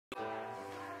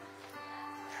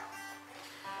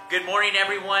Good morning,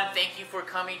 everyone. Thank you for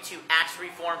coming to Acts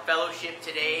Reformed Fellowship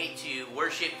today to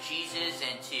worship Jesus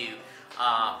and to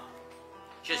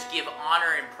just give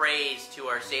honor and praise to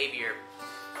our Savior.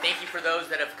 Thank you for those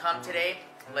that have come today.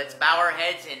 Let's bow our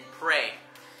heads and pray.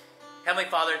 Heavenly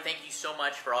Father, thank you so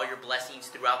much for all your blessings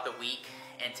throughout the week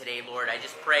and today, Lord. I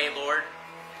just pray, Lord,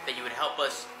 that you would help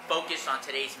us focus on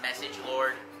today's message,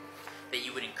 Lord, that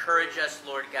you would encourage us,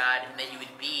 Lord God, and that you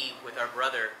would be with our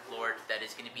brother, Lord, that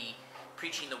is going to be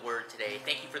preaching the word today.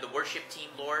 Thank you for the worship team,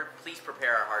 Lord. Please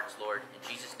prepare our hearts, Lord. In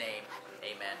Jesus' name,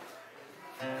 amen.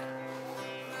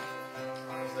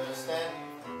 Let us stand.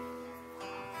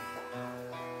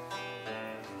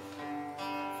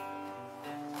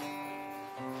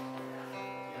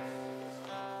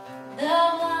 The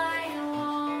blind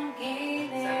alone gain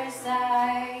their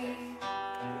sight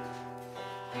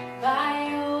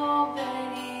by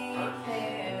opening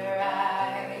their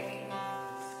eyes.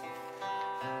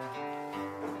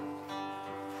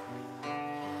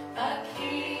 A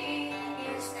king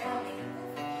is coming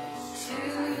to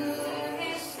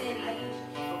his city,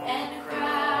 and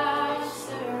crowds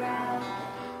surround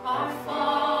are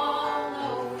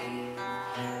following.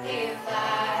 If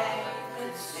I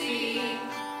could see,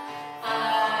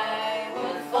 I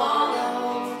would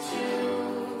follow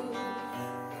too.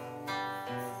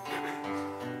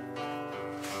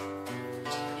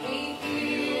 He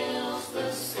heals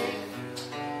the sick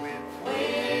with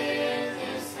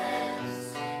his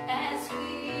hands. As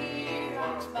he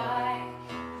walks by,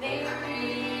 they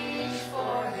reach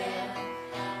for him.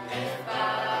 If I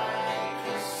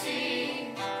could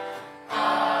see,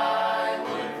 I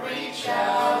would reach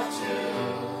out too.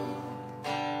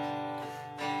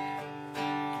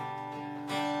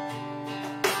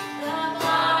 The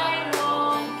blind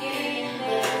won't gain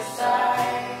their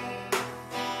sight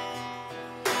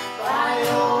by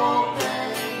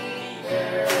opening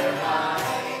their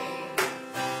eyes.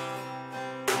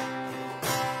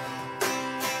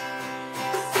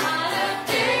 Son of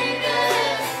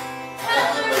David,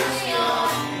 have mercy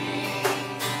on me.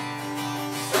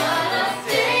 Son of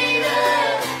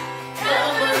David,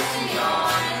 have mercy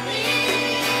on me.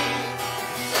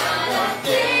 Son of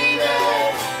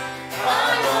David, I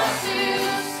want to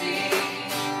see.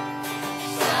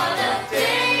 Son of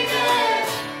David,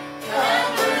 have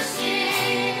mercy.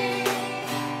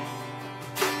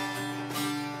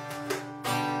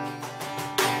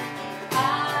 I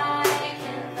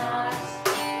cannot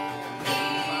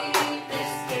leave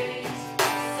this gate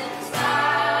since I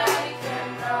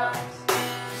cannot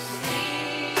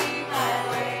see my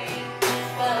way,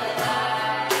 but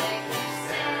I can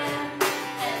stand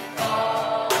and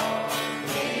call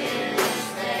His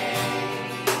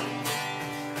name.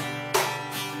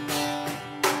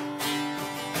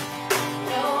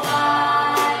 No,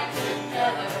 I could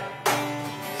never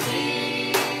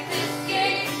leave this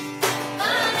gate,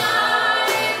 but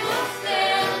I will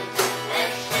stand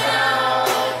and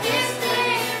shout His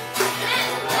name,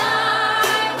 and I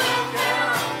will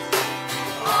count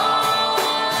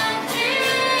on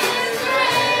His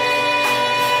grace.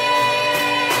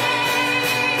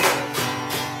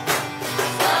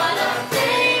 Son of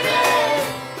David,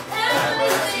 have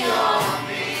mercy on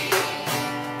me.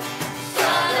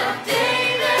 Son of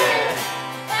David,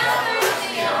 have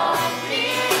mercy on me.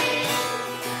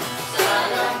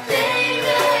 Son of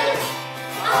David,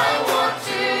 I want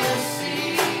to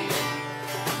see.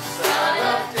 Son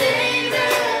of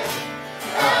David,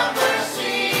 have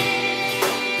mercy.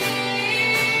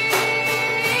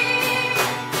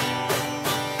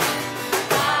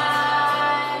 I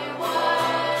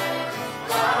was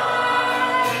blind,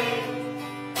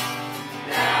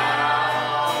 now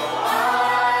I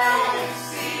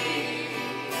see.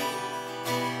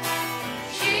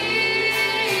 Jesus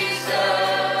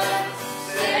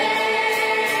save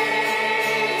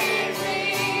me.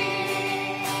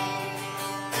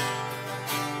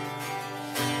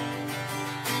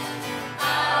 I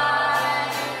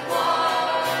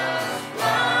was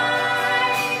blind,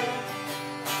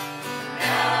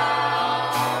 now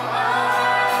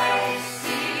I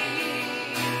see.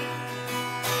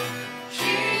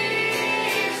 Jesus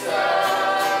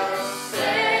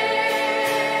save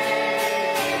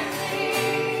me.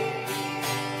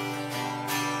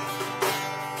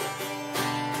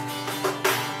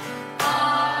 I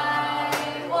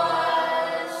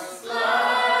was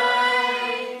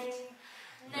blind,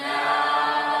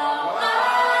 now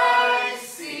I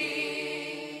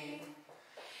see.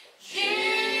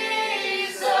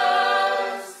 Jesus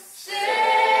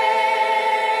save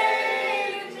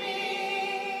me.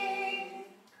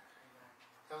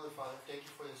 Heavenly Father, thank you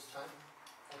for this time.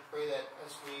 I pray that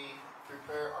as we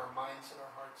prepare our minds and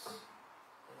our hearts,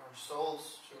 and our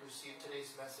souls to receive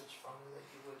today's message, Father, that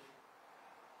you would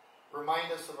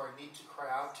remind us of our need to cry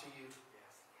out to you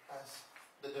as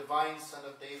the divine Son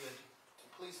of David, to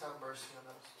please have mercy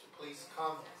on us, to please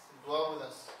come and dwell with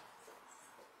us.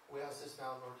 We ask this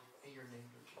now, Lord, in your name,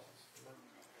 Lord Jesus. Amen.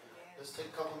 Let's take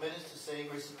a couple minutes to say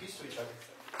grace and peace to each other.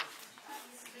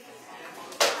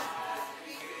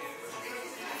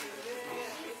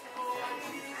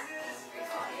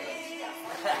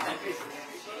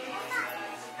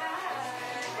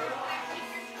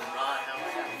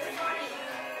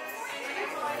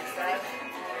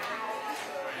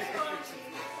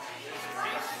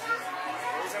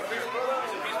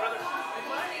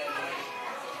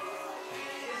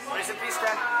 Grace and peace,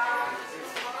 Dan.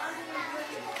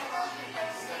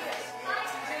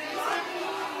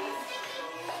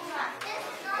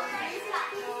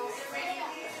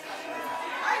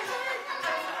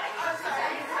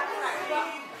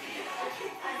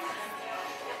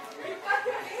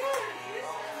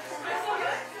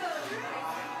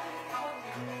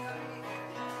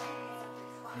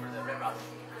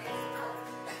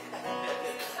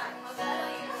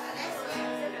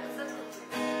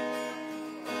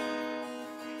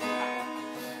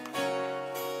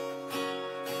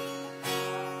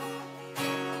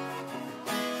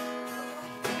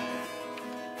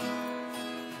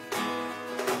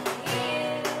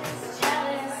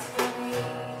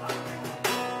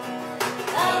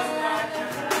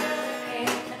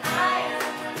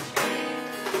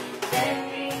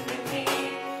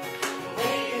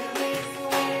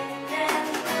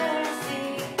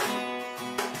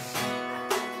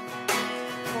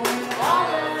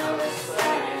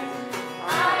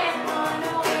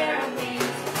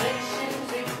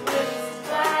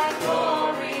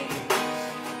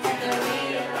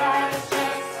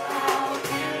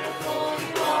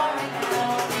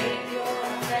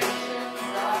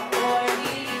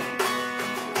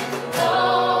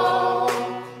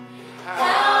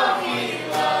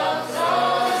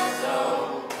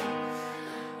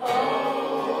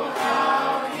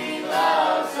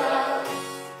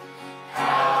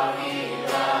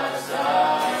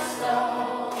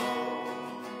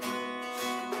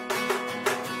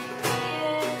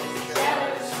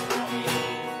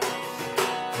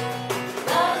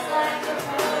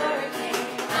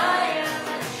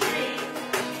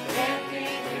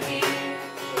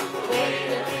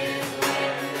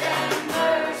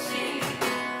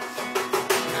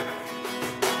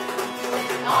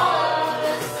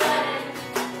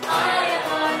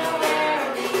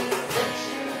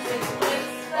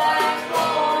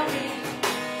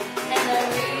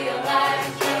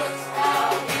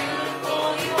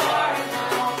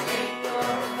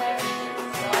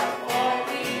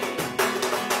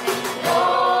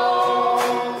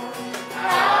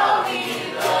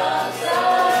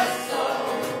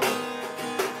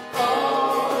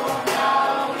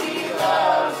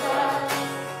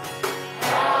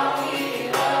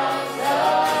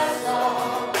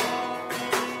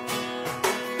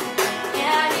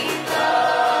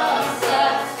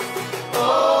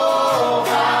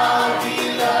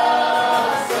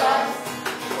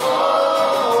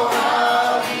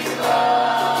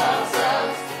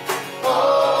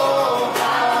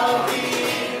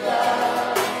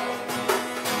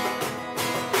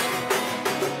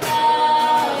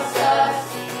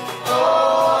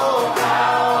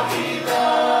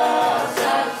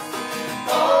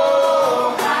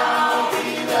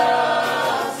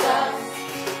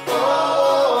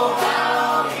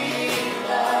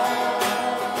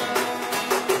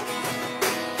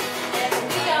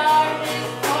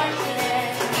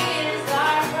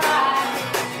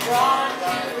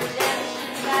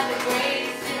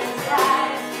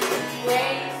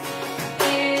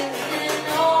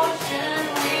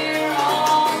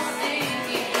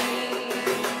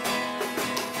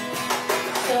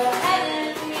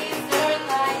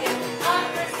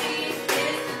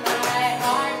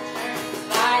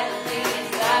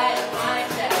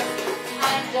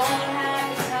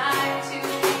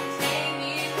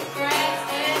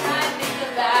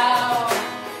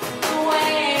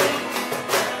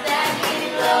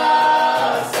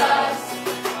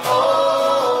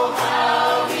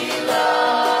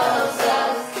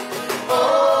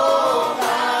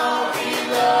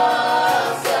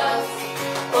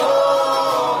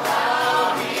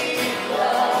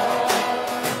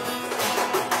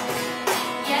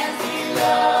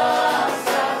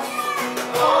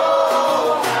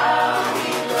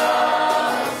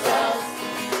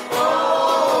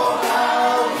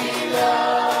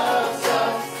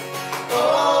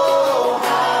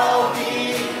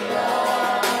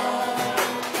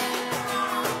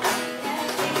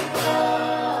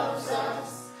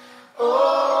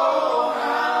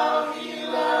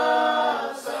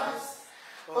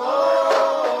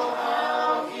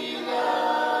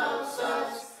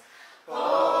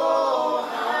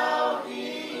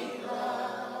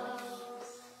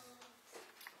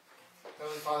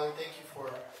 Father, thank you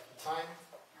for the time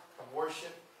of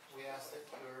worship. We ask that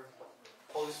your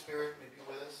Holy Spirit may be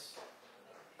with us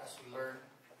as we learn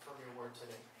from your word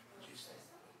today. In Jesus' name.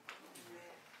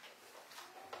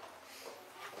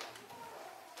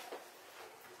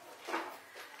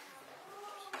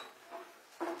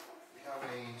 We have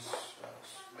a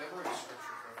memory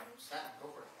scripture from Stan. Go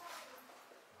for it.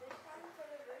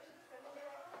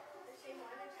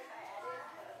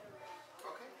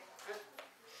 Okay, good.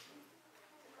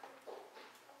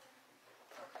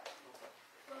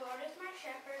 The Lord is my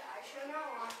shepherd, I shall not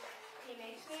want. He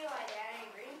makes me lie down in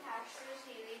green pastures.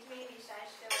 He leads me beside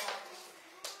still waters.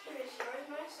 He restores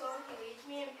my soul. He leads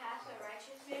me in paths of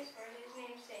righteousness for his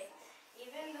name's sake.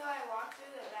 Even though I walk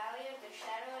through the valley of the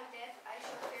shadow of death, I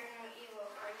shall fear no evil,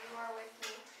 for you are with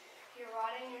me. Your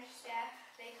rod and your staff,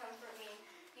 they comfort me.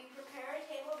 You prepare a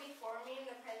table before me in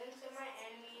the presence of my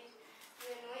enemies. You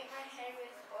anoint my head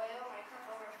with oil, my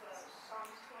cup overflows.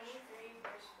 Psalms 23,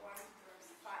 verse 1 through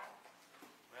 5.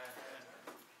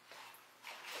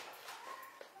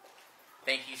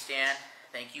 Thank you, Stan.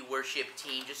 Thank you, worship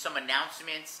team. Just some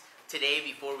announcements today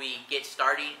before we get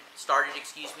started,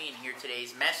 and hear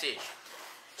today's message.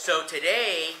 So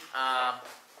today, I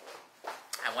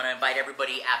want to invite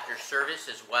everybody after service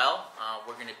as well.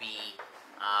 We're going to be,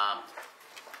 I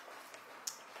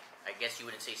guess you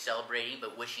wouldn't say celebrating,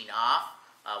 but wishing off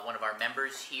one of our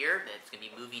members here that's going to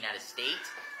be moving out of state.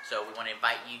 So we want to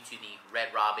invite you to the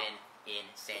Red Robin in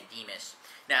San Dimas.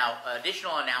 Now,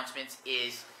 additional announcements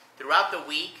is throughout the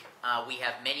week, we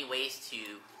have many ways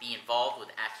to be involved with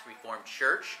Acts Reformed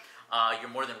Church. You're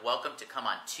more than welcome to come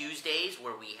on Tuesdays,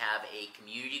 where we have a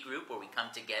community group where we come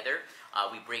together.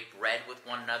 We break bread with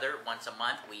one another once a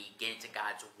month. We get into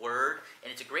God's Word,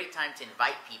 and it's a great time to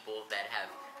invite people that have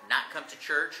not come to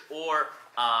church or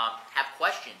have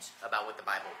questions about what the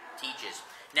Bible teaches.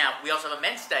 Now, we also have a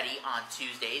men's study on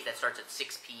Tuesdays that starts at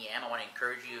 6 p.m. I want to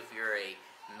encourage you, if you're a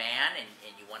man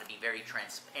and you want to be very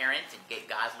transparent and get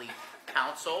godly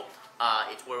counsel,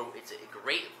 it's a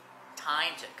great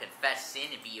time to confess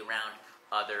sin and be around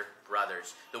other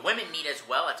brothers. The women meet as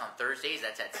well. That's on Thursdays.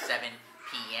 That's at 7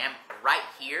 p.m. right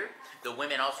here. The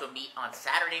women also meet on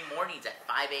Saturday mornings at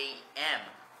 5 a.m.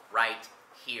 right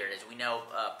here. As we know,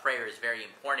 prayer is very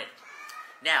important.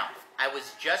 Now, I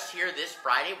was just here this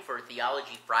Friday for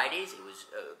Theology Fridays. It was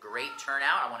a great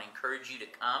turnout. I want to encourage you to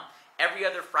come every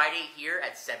other Friday here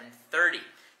at 7:30.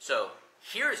 So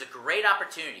here is a great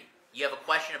opportunity. You have a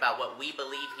question about what we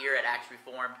believe here at Acts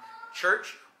Reformed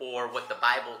Church or what the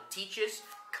Bible teaches,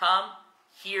 come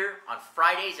here on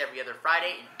Fridays, every other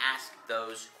Friday, and ask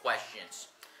those questions.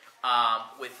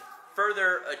 With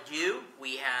further ado,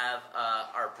 we have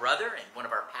our brother and one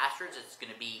of our pastors that's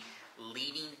going to be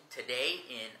leading today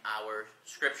in our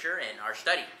scripture and our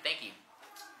study. Thank you.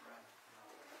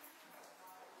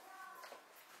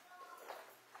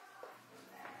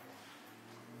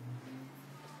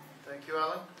 Thank you,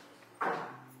 Alan.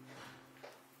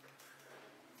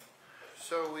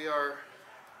 So we are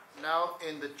now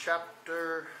in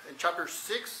chapter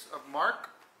 6 of Mark.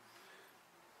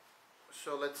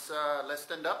 So let's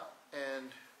stand up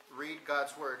and read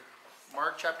God's word.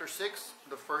 Mark chapter 6,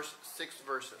 the first 6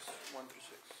 verses, 1 through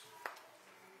 6.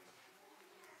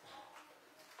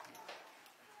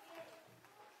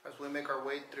 As we make our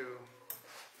way through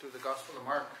the Gospel of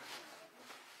Mark,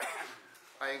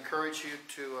 I encourage you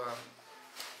to,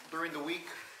 during the week,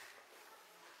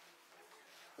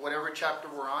 whatever chapter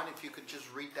we're on, if you could just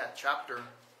read that chapter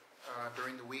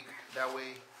during the week. That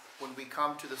way, when we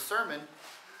come to the sermon,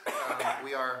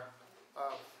 we are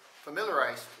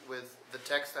familiarized with the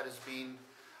text that is being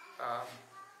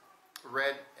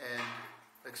read and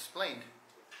explained.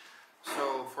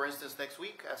 So, for instance, next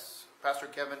week, as Pastor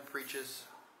Kevin preaches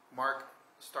Mark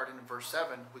starting in verse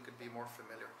 7, we could be more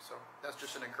familiar. So that's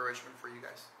just an encouragement for you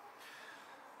guys.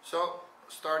 So,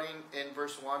 starting in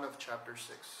verse 1 of chapter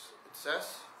 6, it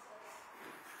says,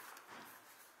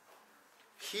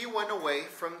 "He went away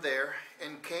from there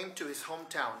and came to his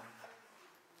hometown,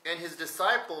 and his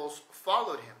disciples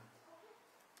followed him.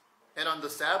 And on the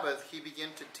Sabbath he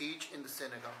began to teach in the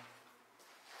synagogue.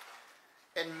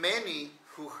 And many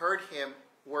who heard him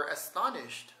were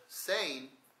astonished,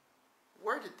 saying,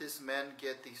 'Where did this man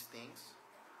get these things?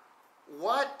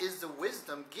 What is the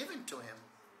wisdom given to him?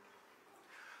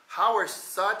 How are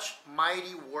such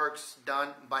mighty works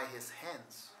done by his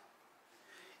hands?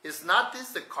 Is not this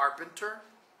the carpenter,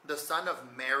 the son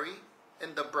of Mary,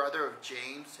 and the brother of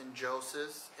James and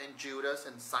Joseph and Judas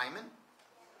and Simon?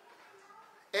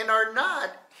 And are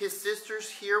not his sisters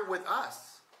here with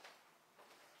us?'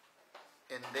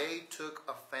 And they took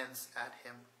offense at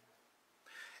him.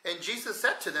 And Jesus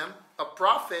said to them, a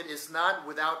prophet is not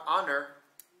without honor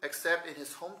except in his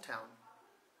hometown,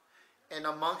 and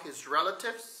among his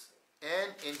relatives,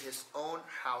 and in his own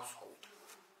household.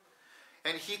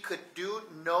 And he could do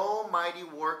no mighty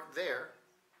work there,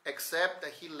 except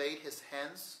that he laid his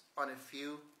hands on a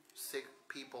few sick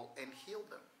people and healed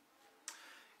them.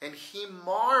 And he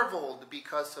marveled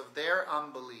because of their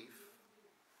unbelief.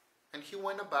 And he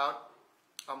went about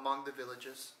among the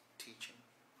villages teaching.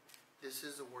 This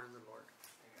is the word of the Lord.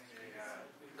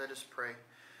 Let us pray.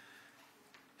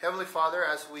 Heavenly Father,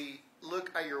 as we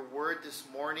look at your word this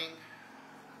morning,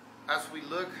 as we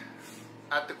look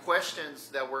at the questions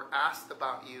that were asked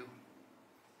about you,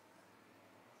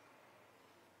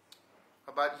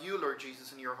 Lord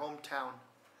Jesus, in your hometown,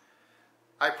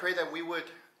 I pray that we would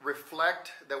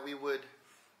reflect, that we would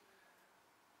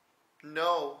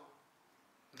know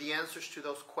the answers to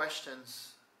those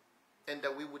questions, and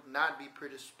that we would not be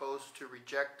predisposed to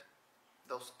reject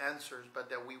those answers, but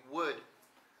that we would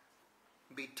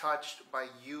be touched by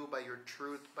you, by your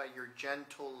truth, by your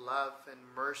gentle love and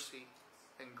mercy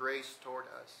and grace toward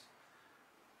us,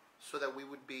 so that we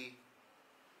would be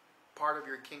part of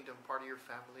your kingdom, part of your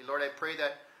family. Lord, I pray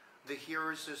that the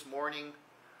hearers this morning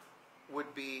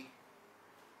would be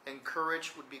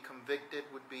encouraged, would be convicted,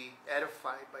 would be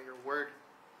edified by your word.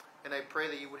 And I pray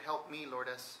that you would help me, Lord,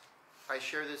 as I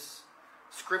share this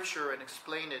scripture and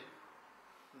explain it,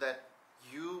 that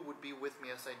you would be with me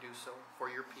as I do so for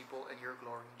your people and your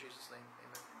glory. In Jesus' name,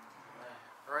 amen.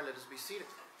 All right, let us be seated.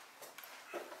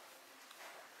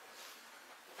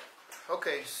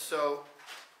 Okay, so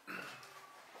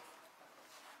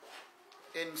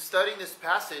in studying this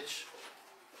passage,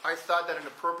 I thought that an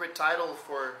appropriate title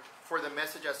for the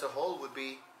message as a whole would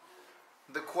be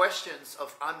The Questions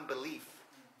of Unbelief.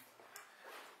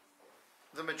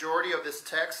 The majority of this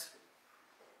text,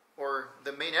 or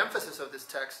the main emphasis of this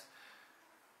text,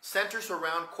 centers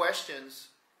around questions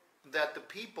that the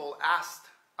people asked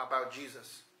about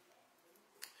Jesus.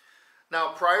 Now,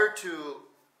 prior to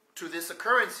this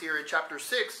occurrence here in chapter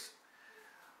 6,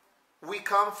 we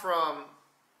come from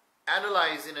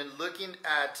analyzing and looking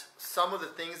at some of the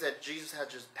things that Jesus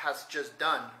has just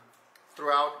done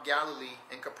throughout Galilee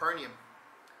and Capernaum,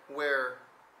 where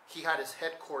he had his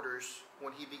headquarters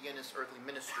when he began his earthly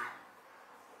ministry,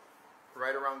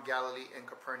 right around Galilee and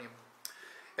Capernaum.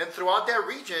 And throughout that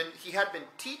region, he had been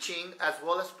teaching as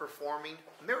well as performing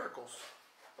miracles.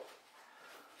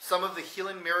 Some of the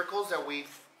healing miracles that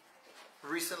we've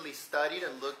recently studied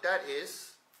and looked at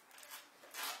is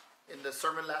in the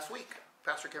sermon last week.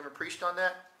 Pastor Kevin preached on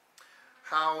that.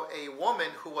 How a woman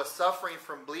who was suffering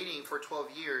from bleeding for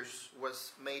 12 years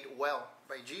was made well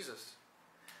by Jesus.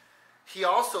 He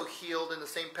also healed in the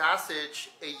same passage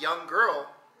a young girl,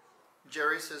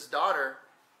 Jairus' daughter.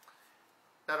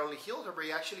 Not only healed her, but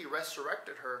he actually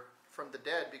resurrected her from the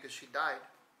dead because she died.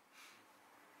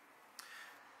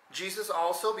 Jesus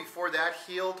also, before that,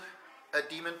 healed a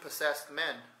demon-possessed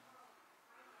man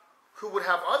who would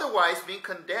have otherwise been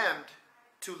condemned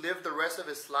to live the rest of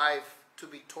his life to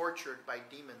be tortured by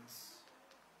demons.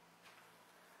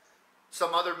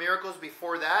 Some other miracles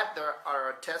before that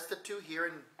are attested to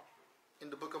here in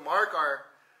the book of Mark are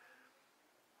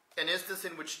an instance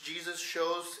in which Jesus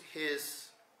shows his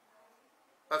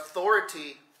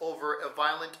authority over a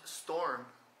violent storm,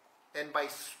 and by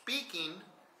speaking,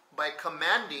 by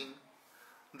commanding,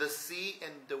 the sea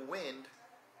and the wind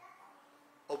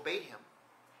obeyed him.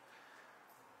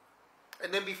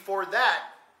 And then before that,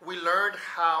 we learned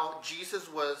how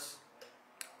Jesus was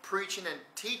preaching and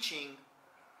teaching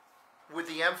with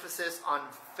the emphasis on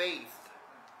faith,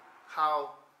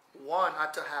 how one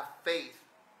ought to have faith.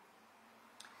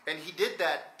 And he did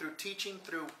that through teaching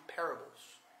through parables.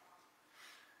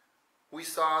 We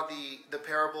saw the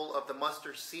parable of the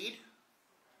mustard seed.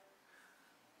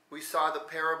 We saw the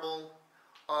parable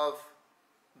of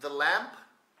the lamp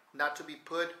not to be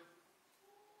put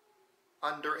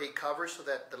under a cover so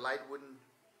that the light would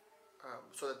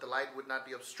not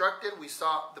be obstructed. We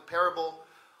saw the parable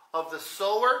of the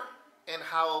sower and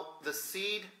how the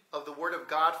seed of the Word of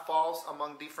God falls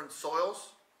among different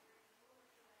soils.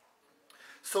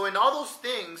 So in all those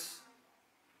things,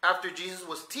 after Jesus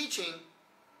was teaching,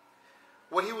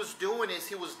 what he was doing is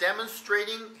he was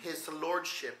demonstrating his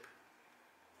lordship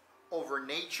over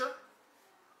nature,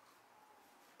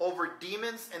 over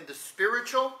demons and the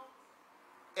spiritual,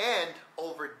 and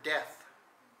over death.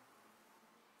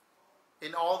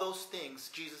 In all those things,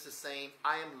 Jesus is saying,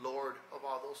 I am Lord of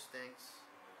all those things.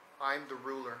 I am the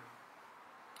ruler.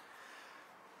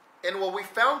 And what we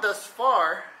found thus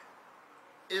far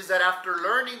is that after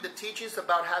learning the teachings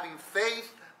about having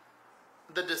faith,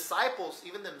 the disciples,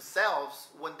 even themselves,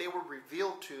 when they were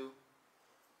revealed to,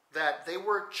 that they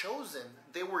were chosen,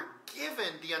 they were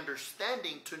given the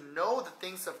understanding to know the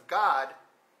things of God,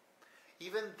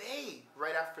 even they,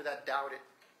 right after that, doubted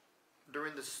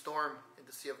during the storm in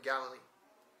the Sea of Galilee.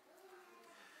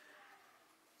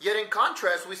 Yet in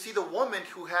contrast, we see the woman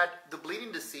who had the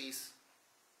bleeding disease,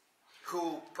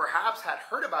 who perhaps had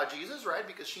heard about Jesus, right?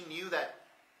 Because she knew that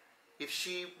if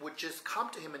she would just come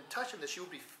to him and touch him, that she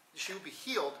would be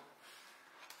healed.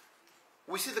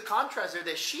 We see the contrast there,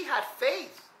 that she had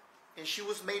faith and she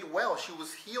was made well. She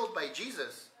was healed by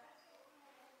Jesus.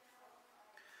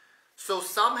 So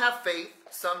some have faith,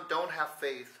 some don't have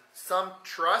faith. Some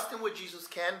trust in what Jesus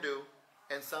can do,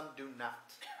 and some do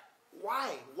not.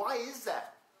 Why? Why is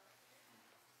that?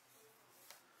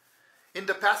 In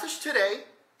the passage today,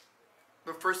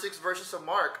 the first 6 verses of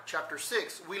Mark chapter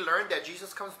 6, we learn that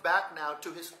Jesus comes back now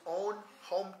to his own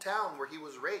hometown where he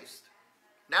was raised,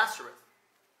 Nazareth.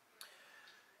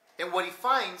 And what he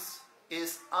finds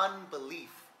is unbelief.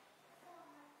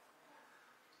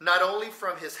 Not only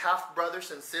from his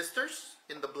half-brothers and sisters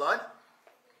in the blood,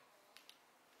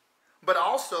 but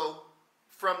also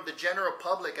from the general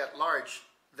public at large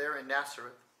there in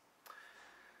Nazareth.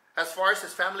 As far as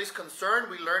his family is concerned,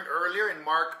 we learned earlier in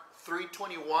Mark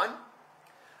 3:21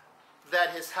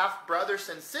 that his half-brothers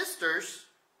and sisters,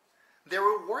 they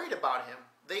were worried about him.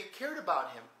 They cared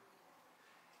about him.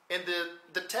 And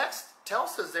the text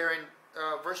tells us there in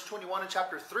verse 21 in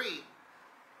chapter 3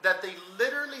 that they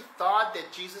literally thought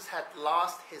that Jesus had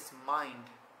lost his mind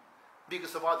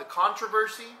because of all the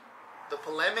controversy, the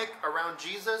polemic around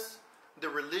Jesus, the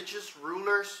religious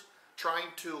rulers trying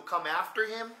to come after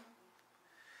him.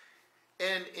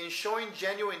 And in showing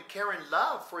genuine care and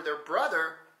love for their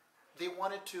brother, they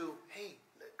wanted to, hey,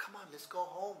 come on, let's go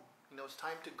home. It's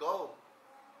time to go.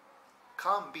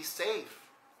 Come, be safe.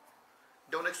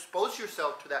 Don't expose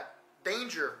yourself to that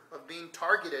danger of being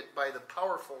targeted by the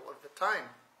powerful of the time.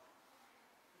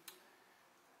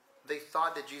 They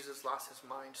thought that Jesus lost his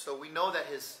mind. So we know that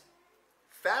his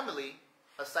family,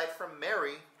 aside from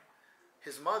Mary,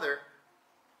 his mother,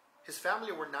 his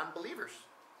family were non-believers.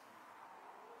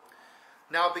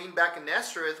 Now, being back in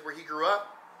Nazareth, where he grew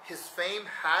up, his fame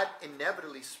had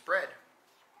inevitably spread.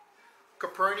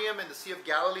 Capernaum and the Sea of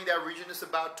Galilee, that region is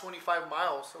about 25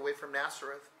 miles away from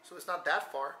Nazareth. So it's not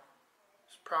that far.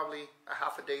 It's probably a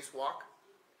half a day's walk.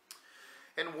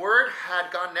 And word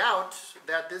had gone out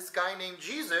that this guy named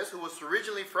Jesus, who was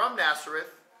originally from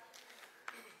Nazareth,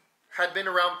 had been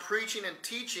around preaching and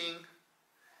teaching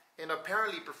and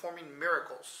apparently performing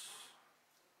miracles.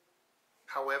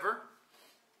 However,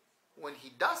 when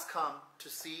he does come to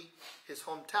see his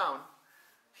hometown,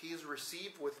 he is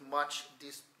received with much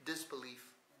disbelief.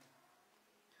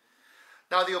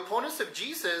 Now, the opponents of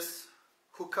Jesus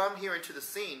who come here into the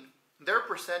scene, they're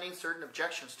presenting certain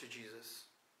objections to Jesus.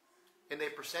 And they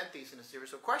present these in a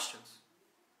series of questions.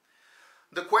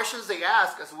 The questions they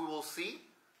ask, as we will see,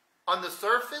 on the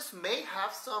surface may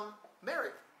have some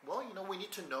merit. Well, we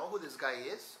need to know who this guy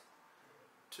is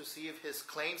to see if his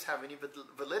claims have any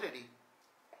validity.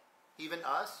 Even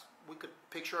us, we could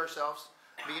picture ourselves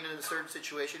being in a certain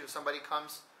situation. If somebody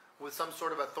comes with some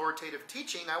sort of authoritative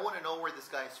teaching, I want to know where this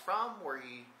guy is from, where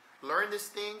he learned these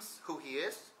things, who he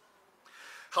is.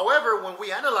 However, when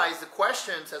we analyze the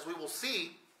questions, as we will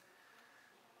see,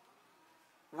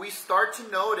 we start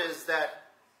to notice that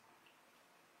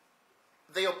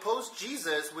they oppose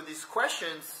Jesus with these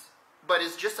questions, but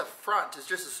it's just a front, it's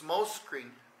just a smokescreen,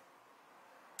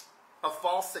 a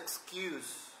false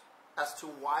excuse as to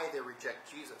why they reject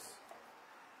Jesus.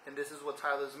 And this is what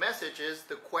Tyler's message is,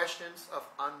 the questions of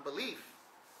unbelief.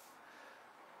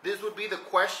 These would be the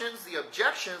questions, the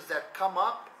objections that come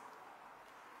up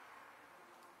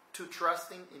to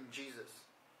trusting in Jesus.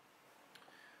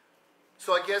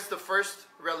 So I guess the first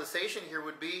realization here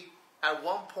would be, at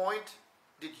one point,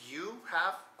 did you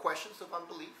have questions of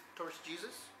unbelief towards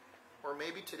Jesus? Or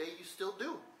maybe today you still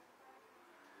do.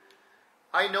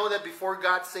 I know that before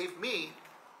God saved me,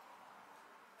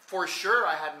 for sure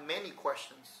I had many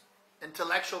questions.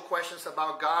 Intellectual questions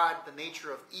about God, the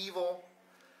nature of evil,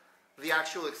 the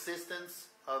actual existence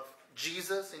of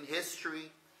Jesus in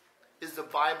history. Is the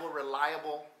Bible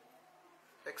reliable?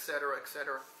 Etc.,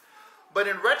 etc. But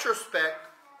in retrospect,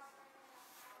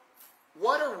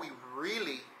 what are we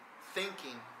really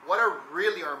thinking? What are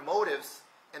really our motives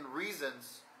and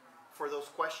reasons for those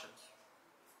questions?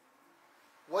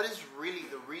 What is really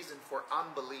the reason for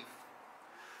unbelief?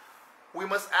 We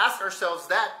must ask ourselves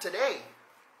that today.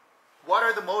 What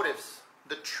are the motives,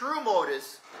 the true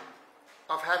motives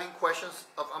of having questions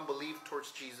of unbelief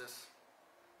towards Jesus?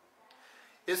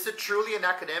 Is it truly an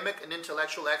academic and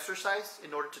intellectual exercise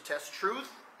in order to test truth,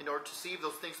 in order to see if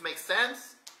those things make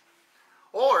sense?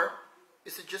 Or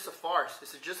is it just a farce?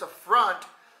 Is it just a front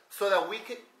so that we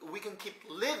can keep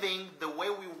living the way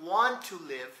we want to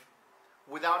live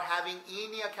without having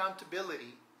any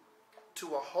accountability to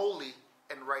a holy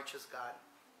and righteous God?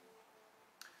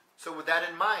 So with that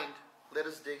in mind, let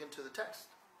us dig into the text.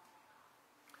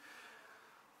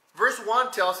 Verse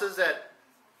 1 tells us that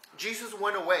Jesus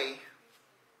went away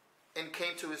and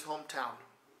came to his hometown,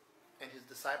 and his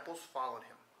disciples followed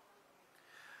him.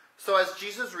 So as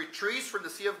Jesus retreats from the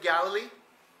Sea of Galilee,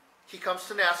 he comes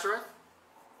to Nazareth.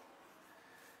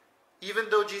 Even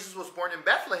though Jesus was born in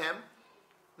Bethlehem,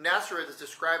 Nazareth is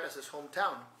described as his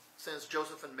hometown, since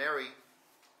Joseph and Mary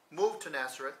moved to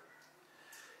Nazareth.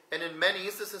 And in many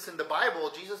instances in the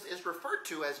Bible, Jesus is referred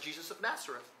to as Jesus of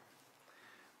Nazareth.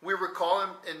 We recall him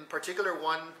in particular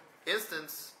one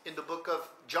instance in the book of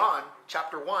John,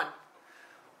 chapter 1,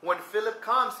 when Philip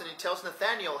comes and he tells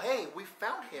Nathanael, hey, we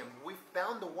found him. We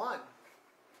found the one.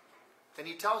 And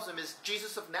he tells him, it's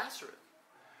Jesus of Nazareth.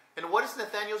 And what is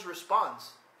Nathanael's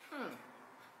response?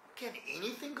 Can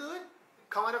anything good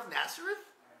come out of Nazareth?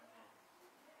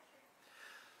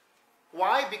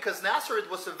 Why? Because Nazareth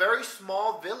was a very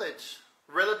small village,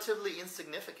 relatively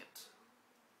insignificant.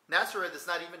 Nazareth is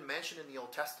not even mentioned in the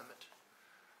Old Testament.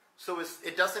 So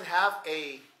it doesn't have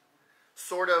a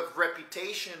sort of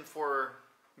reputation for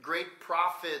great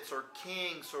prophets or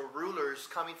kings or rulers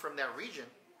coming from that region.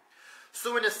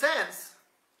 So in a sense,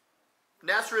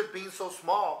 Nazareth being so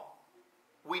small,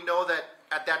 we know that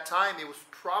at that time it was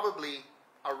probably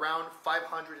around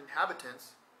 500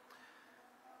 inhabitants.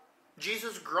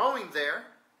 Jesus growing there,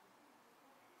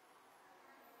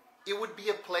 it would be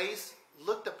a place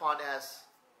looked upon as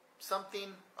something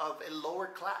of a lower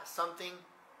class, something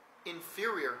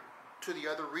inferior to the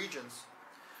other regions.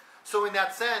 So in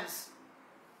that sense,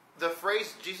 the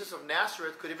phrase Jesus of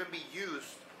Nazareth could even be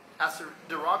used as a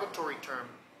derogatory term,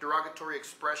 derogatory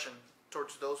expression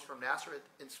towards those from Nazareth,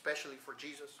 especially for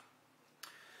Jesus.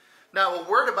 Now, a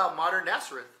word about modern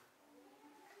Nazareth.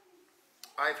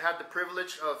 I've had the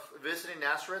privilege of visiting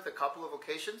Nazareth a couple of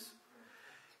occasions.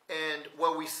 And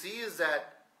what we see is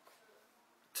that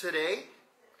today,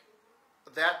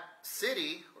 that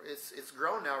city, it's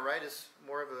grown now, right? It's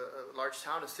more of a large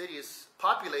town. A city is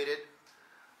populated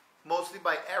mostly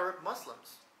by Arab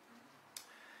Muslims.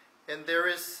 And there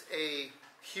is a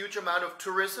huge amount of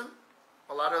tourism,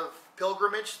 a lot of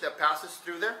pilgrimage that passes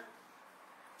through there.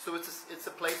 So it's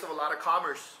a place of a lot of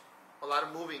commerce, a lot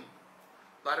of moving,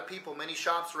 a lot of people, many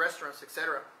shops, restaurants,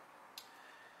 etc.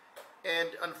 And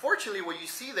unfortunately, what you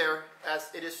see there, as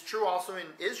it is true also in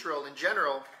Israel in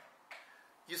general,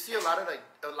 you see a lot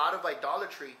of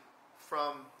idolatry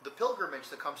from the pilgrimage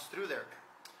that comes through there.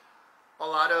 A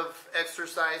lot of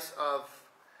exercise of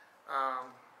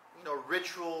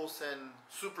rituals and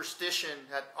superstition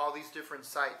at all these different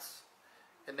sites,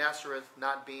 and Nazareth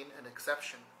not being an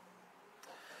exception.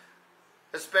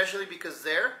 Especially because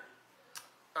there,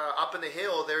 up in the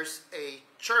hill, there's a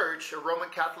church, a Roman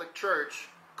Catholic church,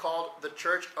 called the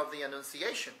Church of the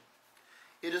Annunciation.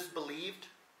 It is believed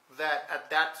that at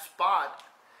that spot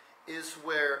is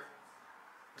where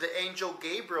the angel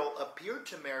Gabriel appeared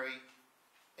to Mary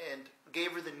and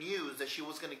gave her the news that she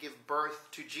was going to give birth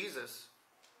to Jesus.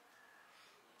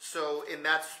 So in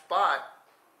that spot,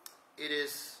 it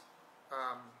is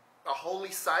a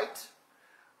holy site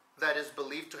that is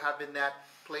believed to have been that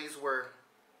place where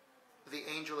the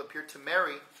angel appeared to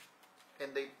Mary,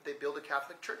 and they built a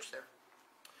Catholic church there.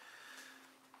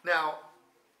 Now,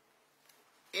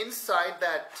 inside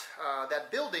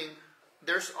that building,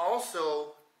 there's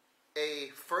also a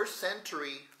first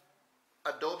century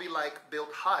adobe-like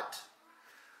built hut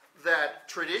that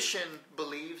tradition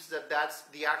believes that that's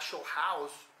the actual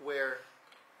house where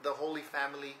the Holy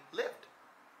Family lived,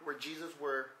 where Jesus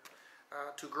were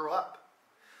to grow up.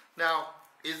 Now,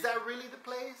 is that really the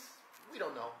place? We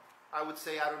don't know. I would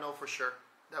say I don't know for sure.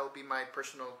 That would be my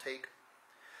personal take.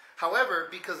 However,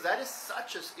 because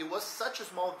it was such a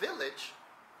small village,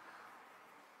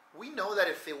 we know that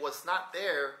if it was not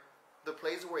there, the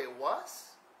place where it was,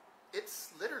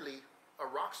 it's literally a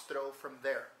rock's throw from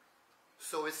there.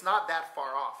 So it's not that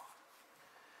far off.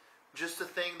 Just to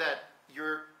think that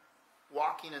you're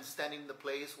walking and standing in the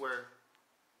place where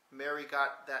Mary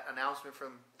got that announcement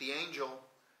from the angel,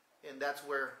 and that's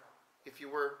where, if you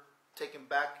were taken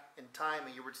back in time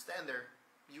and you would stand there,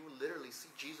 you would literally see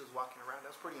Jesus walking around.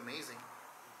 That's pretty amazing.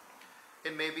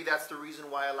 And maybe that's the reason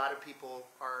why a lot of people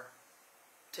are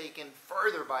taken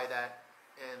further by that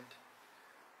and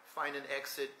find an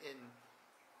exit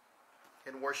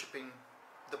in worshiping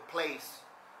the place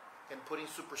and putting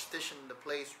superstition into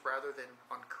place rather than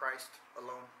on Christ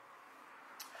alone.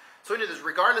 So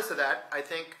regardless of that, I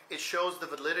think it shows the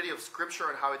validity of Scripture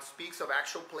and how it speaks of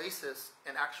actual places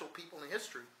and actual people in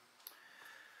history.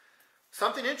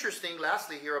 Something interesting,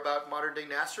 lastly, here about modern-day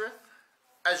Nazareth.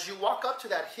 As you walk up to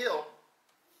that hill,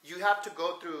 you have to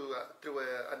go through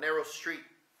a narrow street.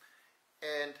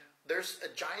 And there's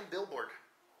a giant billboard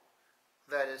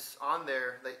that is on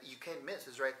there that you can't miss.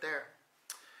 It's right there.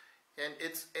 And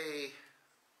it's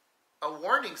a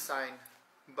warning sign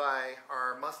by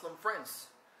our Muslim friends,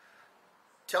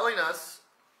 telling us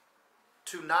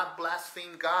to not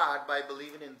blaspheme God by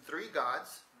believing in 3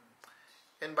 gods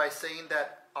and by saying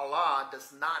that Allah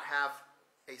does not have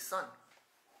a son.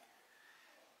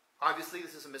 Obviously,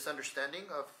 this is a misunderstanding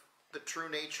of the true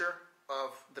nature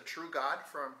of the true God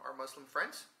from our Muslim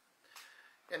friends.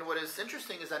 And what is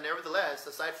interesting is that nevertheless,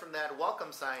 aside from that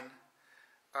welcome sign,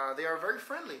 they are very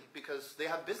friendly because they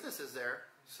have businesses there.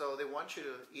 So they want you to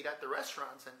eat at the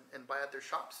restaurants and buy at their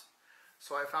shops.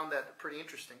 So I found that pretty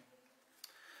interesting.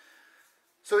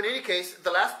 So in any case,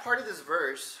 the last part of this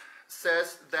verse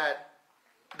says that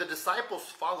the disciples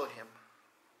followed him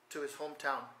to his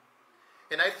hometown.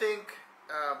 And I think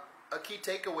a key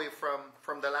takeaway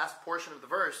from the last portion of the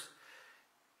verse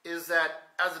is that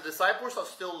as the disciples are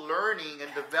still learning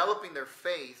and developing their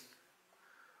faith,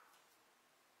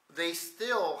 they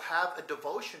still have a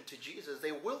devotion to Jesus.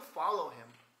 They will follow him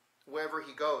wherever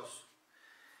he goes.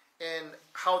 And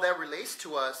how that relates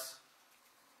to us,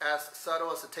 as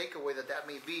subtle as a takeaway that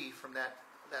may be from that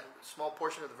small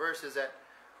portion of the verse, is that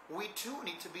we too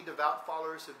need to be devout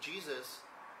followers of Jesus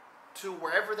to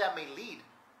wherever that may lead.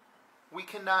 We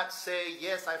cannot say,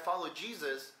 yes, I follow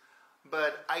Jesus,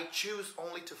 but I choose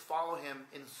only to follow him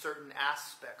in certain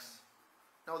aspects.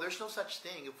 No, there's no such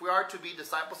thing. If we are to be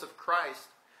disciples of Christ,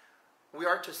 we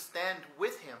are to stand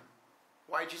with him.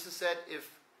 Why? Jesus said,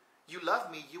 if you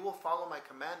love me, you will follow my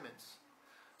commandments.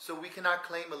 So we cannot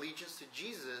claim allegiance to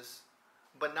Jesus,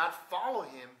 but not follow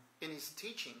him in his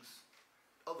teachings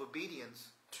of obedience,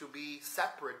 to be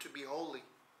separate, to be holy.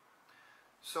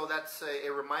 So that's a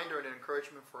reminder and an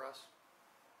encouragement for us.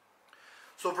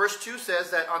 So verse 2 says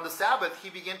that on the Sabbath he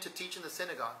began to teach in the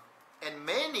synagogue. And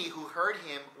many who heard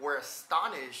him were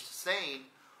astonished, saying,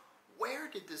 where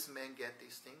did this man get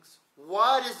these things?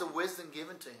 What is the wisdom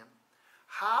given to him?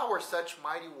 How are such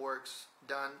mighty works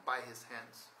done by his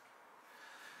hands?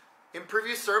 In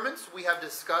previous sermons, we have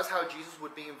discussed how Jesus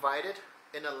would be invited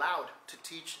and allowed to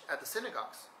teach at the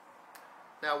synagogues.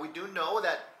 Now, we do know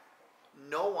that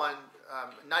no one,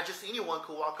 not just anyone,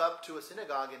 could walk up to a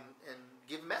synagogue and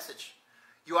give a message.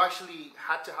 You actually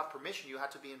had to have permission. You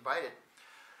had to be invited.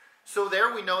 So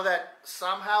there we know that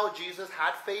somehow Jesus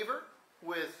had favor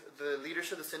with the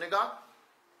leaders of the synagogue,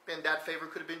 and that favor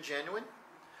could have been genuine.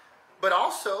 But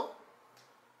also,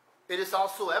 it is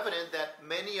also evident that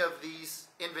many of these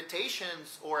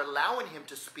invitations or allowing him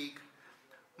to speak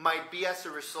might be as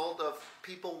a result of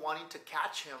people wanting to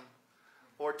catch him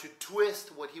or to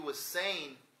twist what he was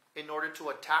saying in order to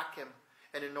attack him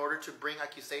and in order to bring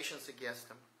accusations against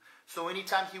him. So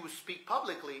anytime he would speak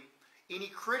publicly, any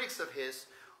critics of his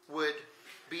would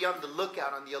be on the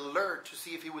lookout, on the alert to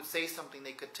see if he would say something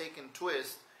they could take and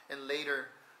twist and later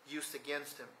use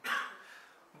against him.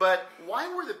 But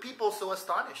why were the people so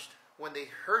astonished when they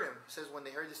heard him? It says when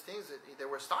they heard these things, they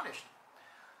were astonished.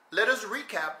 Let us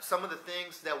recap some of the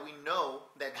things that we know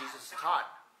that Jesus taught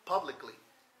publicly.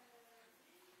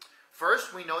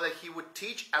 First, we know that he would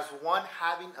teach as one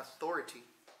having authority.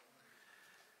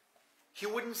 He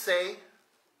wouldn't say,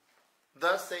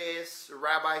 thus says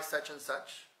Rabbi such and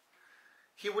such.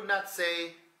 He would not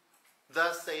say,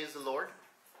 thus says the Lord.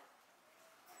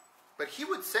 But he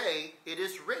would say, it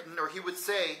is written, or he would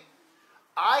say,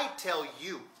 I tell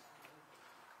you.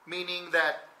 Meaning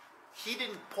that he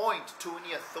didn't point to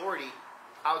any authority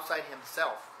outside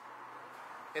himself.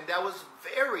 And that was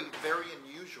very, very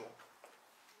unusual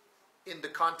in the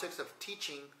context of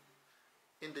teaching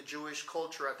in the Jewish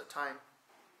culture at the time.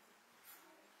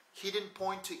 He didn't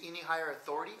point to any higher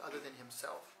authority other than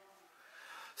himself.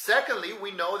 Secondly,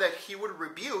 we know that he would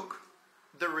rebuke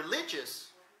the religious.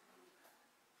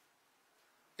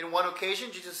 In one occasion,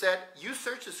 Jesus said, you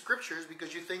search the scriptures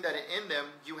because you think that in them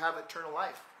you have eternal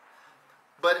life.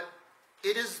 But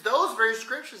it is those very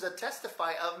scriptures that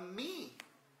testify of me.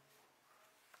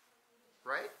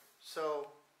 Right? So,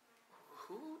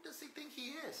 who does he think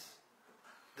he is?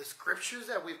 The scriptures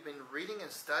that we've been reading and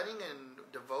studying and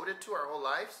devoted to our whole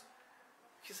lives?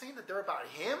 He's saying that they're about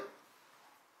him?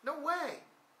 No way.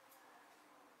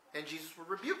 And Jesus would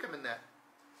rebuke him in that.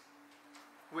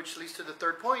 Which leads to the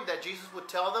third point, that Jesus would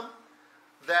tell them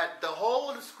that the whole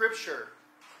of Scripture,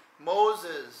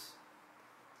 Moses,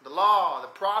 the law, the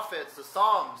prophets, the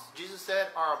Psalms, Jesus said,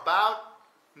 are about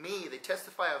me. They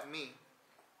testify of me.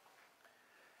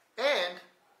 And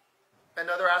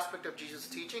another aspect of Jesus'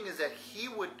 teaching is that he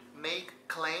would make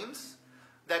claims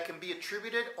that can be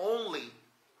attributed only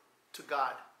to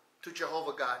God, to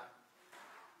Jehovah God.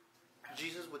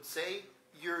 Jesus would say,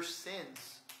 your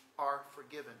sins are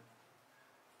forgiven.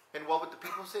 And what would the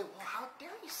people say? Well, how dare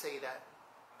he say that?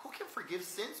 Who can forgive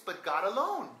sins but God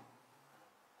alone?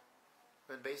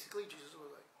 And basically Jesus was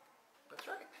like, that's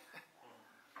right.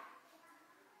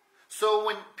 So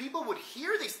when people would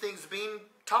hear these things being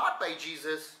taught by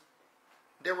Jesus,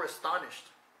 they were astonished.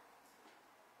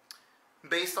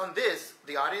 Based on this,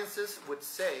 the audiences would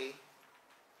say,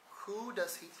 who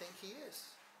does he think he is?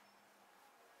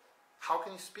 How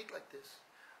can he speak like this?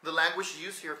 The language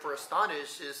used here for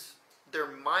astonished is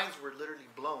their minds were literally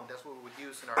blown. That's what we would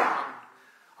use in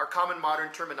our common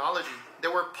modern terminology. They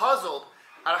were puzzled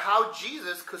at how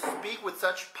Jesus could speak with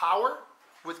such power,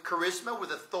 with charisma,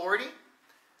 with authority,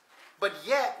 but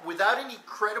yet without any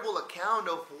credible account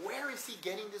of where is he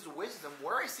getting this wisdom?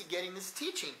 Where is he getting this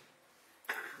teaching?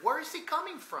 Where is he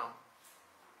coming from?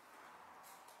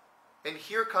 And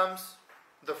here comes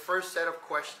the first set of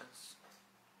questions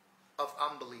of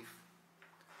unbelief.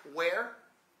 Where,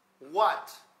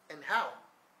 what, and how?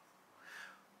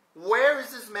 Where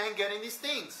is this man getting these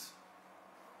things?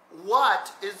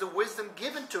 What is the wisdom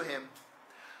given to him?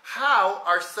 How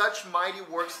are such mighty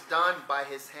works done by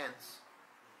his hands?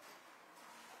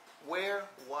 Where,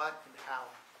 what, and how?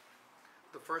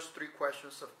 The first three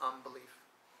questions of unbelief.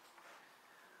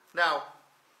 Now,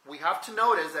 we have to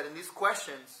notice that in these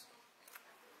questions,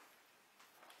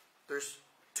 there's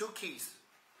two keys.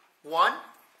 One,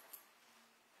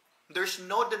 there's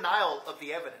no denial of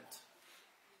the evidence.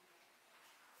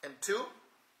 And two,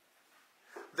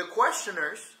 the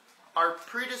questioners are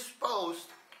predisposed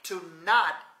to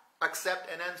not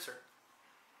accept an answer.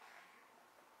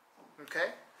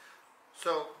 Okay?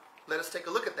 So, let us take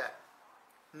a look at that.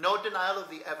 No denial of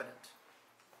the evidence.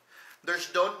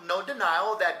 There's no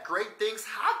denial that great things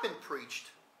have been preached.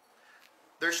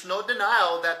 There's no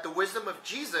denial that the wisdom of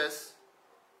Jesus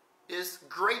is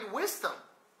great wisdom.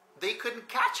 They couldn't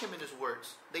catch him in his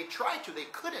words. They tried to, they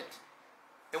couldn't.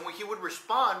 And when he would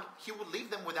respond, he would leave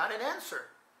them without an answer.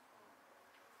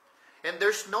 And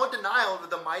there's no denial of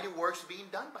the mighty works being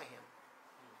done by him.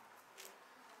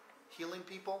 Healing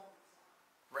people,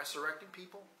 resurrecting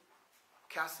people,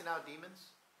 casting out demons.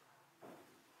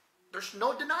 There's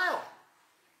no denial.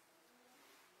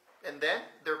 And then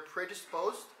they're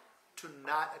predisposed to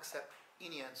not accept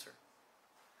any answer.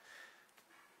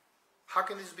 How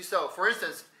can this be so? For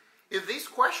instance, if these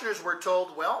questioners were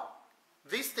told, well,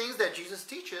 these things that Jesus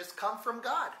teaches come from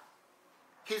God.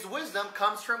 His wisdom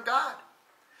comes from God.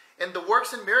 And the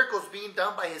works and miracles being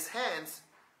done by his hands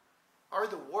are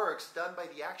the works done by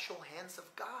the actual hands of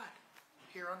God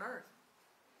here on earth.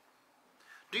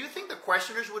 Do you think the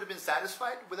questioners would have been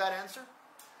satisfied with that answer?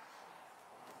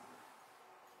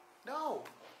 No.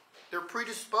 They're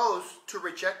predisposed to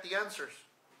reject the answers.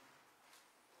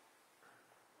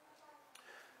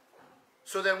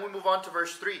 So then we move on to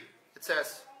verse 3. It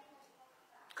says,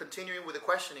 continuing with the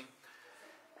questioning,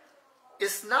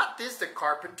 is not this the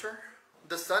carpenter,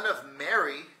 the son of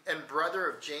Mary, and brother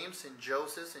of James and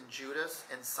Joseph and Judas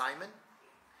and Simon?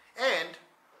 And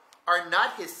are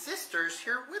not his sisters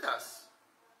here with us?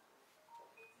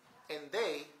 And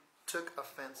they took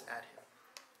offense at him.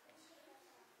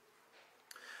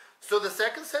 So the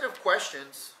second set of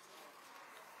questions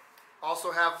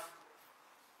also have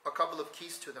a couple of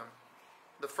keys to them.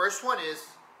 The first one is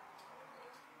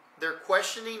their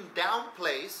questioning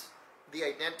downplays the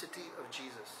identity of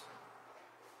Jesus.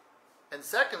 And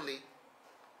secondly,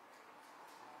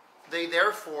 they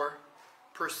therefore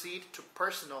proceed to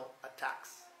personal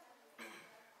attacks.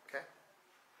 Okay?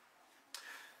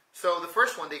 So the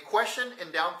first one, they question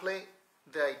and downplay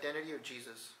the identity of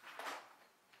Jesus.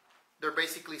 They're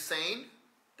basically saying,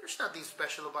 there's nothing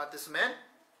special about this man.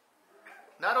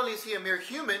 Not only is he a mere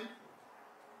human,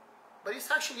 but he's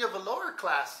actually of a lower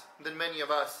class than many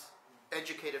of us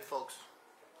educated folks.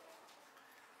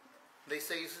 They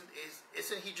say,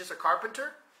 isn't he just a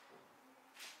carpenter?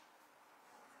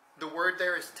 The word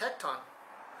there is tekton,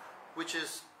 which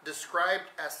is described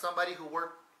as somebody who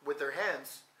worked with their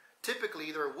hands, typically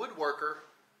either a woodworker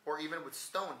or even with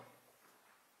stone.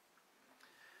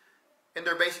 And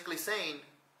they're basically saying,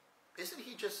 isn't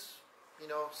he just,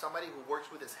 somebody who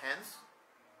works with his hands?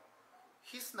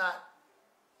 He's not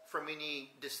from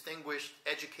any distinguished,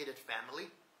 educated family.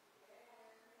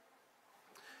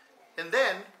 And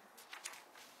then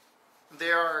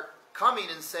they are coming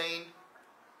and saying,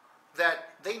 that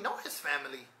they know his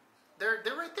family. They're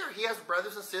right there. He has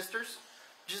brothers and sisters,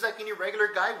 just like any regular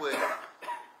guy would.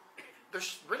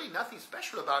 There's really nothing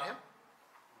special about him.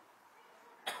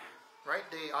 Right?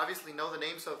 They obviously know the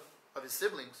names of his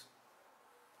siblings.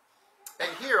 And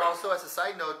here also, as a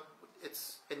side note,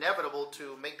 it's inevitable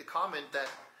to make the comment that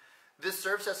this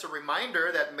serves as a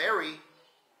reminder that Mary,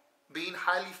 being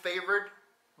highly favored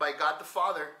by God the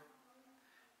Father,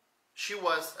 she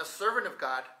was a servant of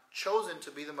God, chosen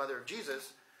to be the mother of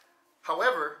Jesus.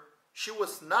 However, she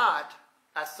was not,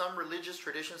 as some religious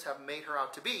traditions have made her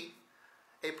out to be,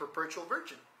 a perpetual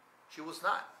virgin. She was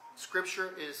not.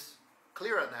 Scripture is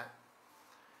clear on that.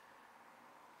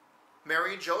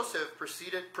 Mary and Joseph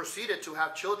proceeded to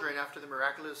have children after the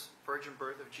miraculous virgin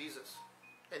birth of Jesus.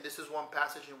 And this is one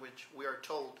passage in which we are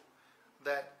told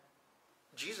that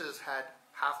Jesus had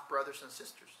half brothers and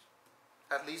sisters.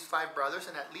 At least 5 brothers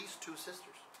and at least 2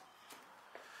 sisters.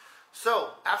 So,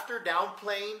 after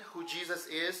downplaying who Jesus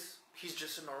is, he's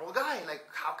just a normal guy. Like,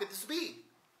 how could this be?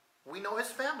 We know his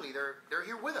family. They're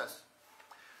here with us.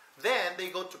 Then they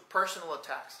go to personal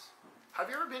attacks. Have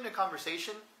you ever been in a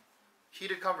conversation,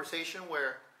 heated conversation,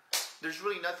 where there's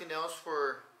really nothing else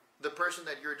for the person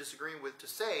that you're disagreeing with to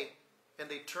say, and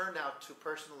they turn out to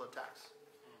personal attacks,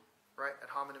 right? Ad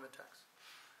hominem attacks.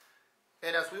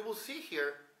 And as we will see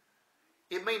here,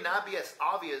 it may not be as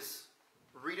obvious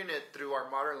reading it through our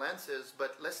modern lenses,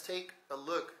 but let's take a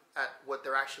look at what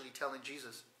they're actually telling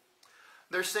Jesus.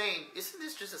 They're saying, isn't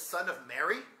this just a son of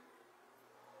Mary?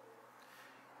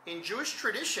 In Jewish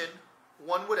tradition,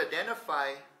 one would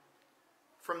identify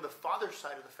from the father's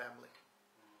side of the family.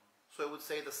 So it would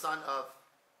say the son of,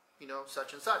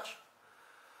 such and such.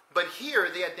 But here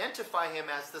they identify him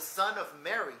as the son of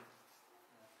Mary.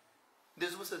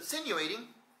 This was insinuating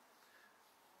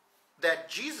that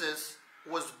Jesus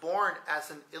was born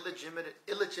as an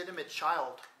illegitimate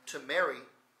child to Mary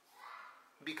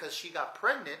because she got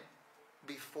pregnant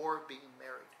before being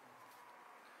married.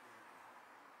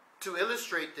 To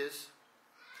illustrate this,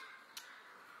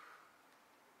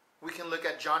 we can look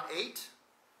at John 8,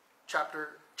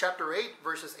 chapter 8,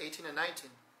 verses 18 and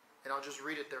 19. And I'll just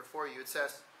read it there for you. It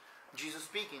says, Jesus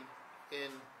speaking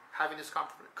in having this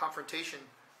confrontation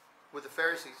with the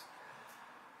Pharisees.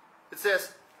 It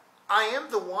says, I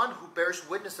am the one who bears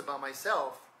witness about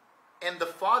myself, and the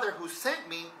Father who sent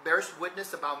me bears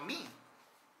witness about me.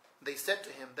 They said to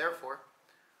him, therefore,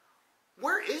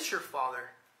 where is your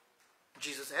Father?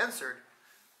 Jesus answered,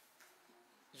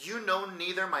 you know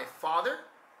neither my Father,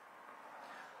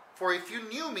 for if you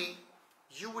knew me,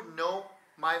 you would know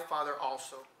my Father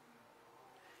also.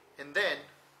 And then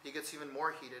he gets even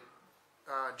more heated.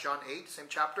 John 8, same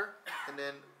chapter, and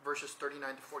then verses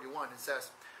 39 to 41. It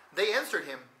says, they answered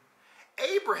him,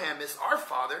 Abraham is our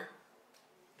father.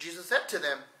 Jesus said to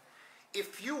them,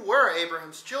 if you were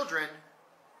Abraham's children,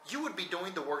 you would be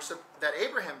doing the works that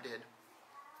Abraham did.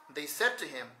 They said to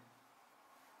him,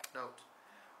 note,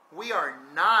 we are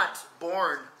not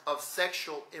born of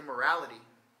sexual immorality.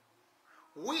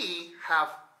 We have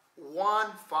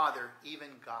one Father, even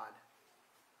God.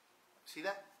 See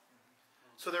that?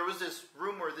 So there was this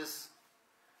rumor, this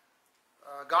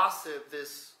gossip,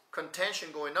 this contention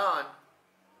going on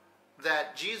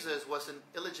that Jesus was an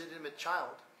illegitimate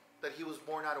child, that he was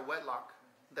born out of wedlock,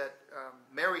 that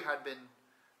Mary had been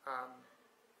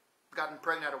gotten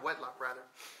pregnant out of wedlock, rather.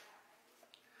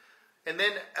 And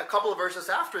then a couple of verses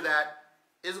after that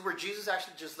is where Jesus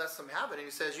actually just lets them have it. And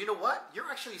he says, you know what? You're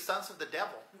actually sons of the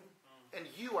devil. And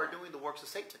you are doing the works of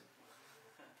Satan.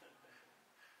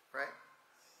 Right?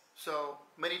 So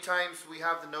many times we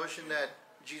have the notion that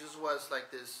Jesus was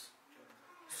like this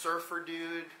surfer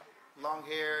dude, long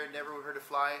hair, never heard to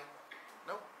fly.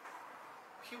 No.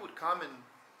 He would come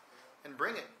and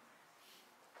bring it.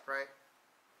 Right?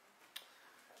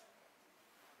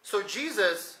 So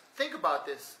Jesus, think about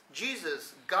this.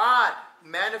 Jesus, God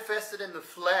manifested in the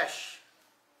flesh,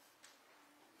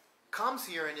 comes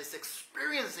here and is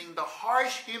experiencing the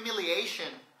harsh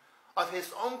humiliation of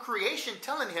his own creation,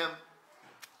 telling him,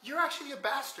 you're actually a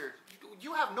bastard.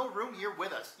 You have no room here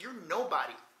with us. You're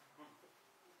nobody.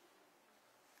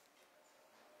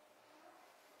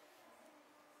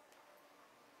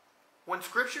 When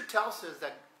Scripture tells us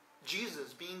that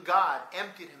Jesus, being God,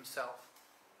 emptied himself,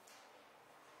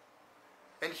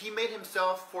 and he made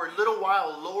himself for a little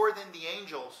while lower than the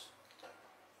angels,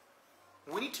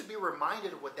 we need to be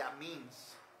reminded of what that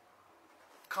means.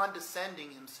 Condescending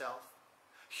himself,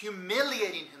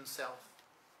 humiliating himself,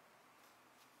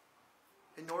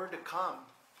 in order to come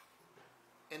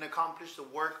and accomplish the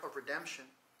work of redemption.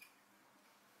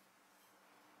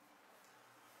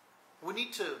 We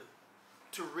need to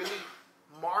really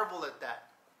marvel at that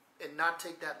and not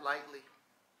take that lightly.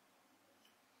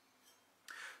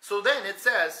 So then it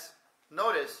says,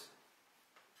 notice,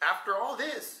 after all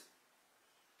this,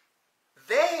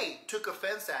 they took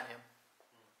offense at him.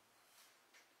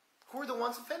 Who are the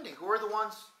ones offending? Who are the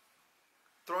ones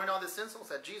throwing all these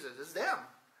insults at Jesus? It's them.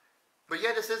 But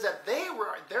yet it says that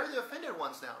they're the offended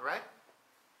ones now, right?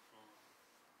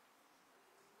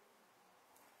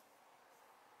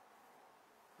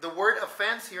 The word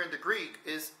offense here in the Greek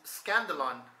is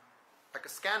scandalon, like a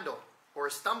scandal or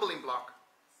a stumbling block.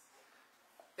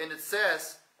 And it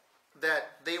says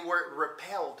that they were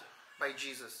repelled by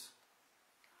Jesus.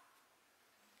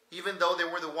 Even though they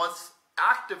were the ones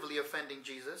actively offending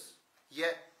Jesus,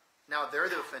 yet now they're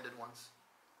the offended ones.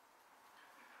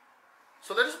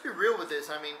 So let us be real with this.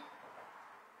 I mean,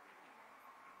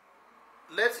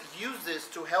 let's use this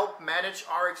to help manage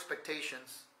our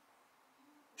expectations.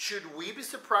 Should we be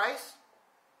surprised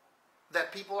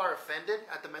that people are offended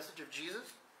at the message of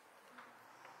Jesus?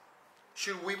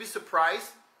 Should we be surprised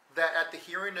that at the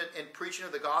hearing and preaching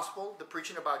of the gospel, the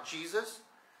preaching about Jesus,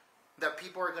 that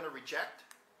people are going to reject?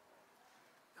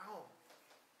 No.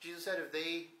 Jesus said if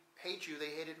they hate you, they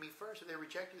hated me first. If they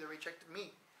reject you, they rejected me.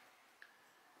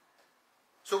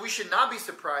 So we should not be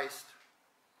surprised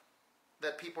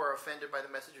that people are offended by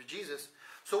the message of Jesus.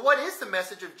 So what is the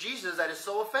message of Jesus that is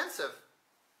so offensive?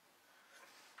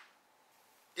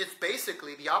 It's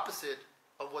basically the opposite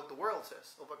of what the world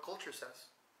says, of what culture says.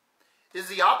 It's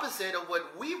the opposite of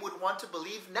what we would want to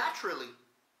believe naturally.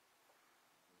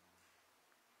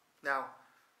 Now,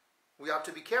 we ought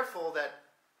to be careful that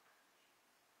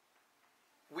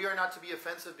we are not to be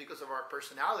offensive because of our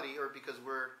personality or because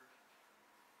we're,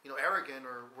 arrogant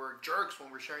or we're jerks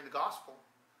when we're sharing the gospel.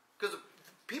 Because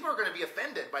people are going to be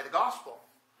offended by the gospel.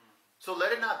 So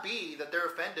let it not be that they're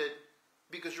offended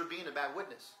because you're being a bad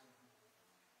witness.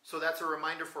 So that's a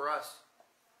reminder for us.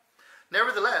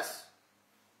 Nevertheless,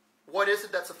 what is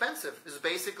it that's offensive? It's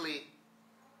basically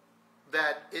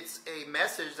that it's a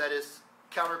message that is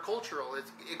countercultural.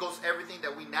 It goes everything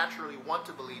that we naturally want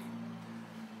to believe.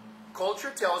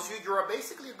 Culture tells you you're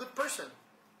basically a good person.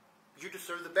 You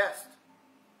deserve the best.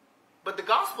 But the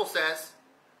gospel says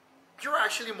you're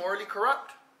actually morally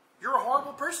corrupt. You're a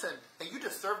horrible person and you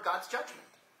deserve God's judgment.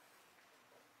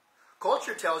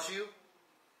 Culture tells you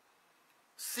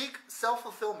seek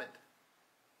self-fulfillment.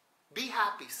 Be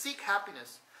happy. Seek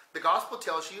happiness. The gospel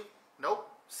tells you, nope,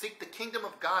 seek the kingdom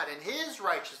of God and His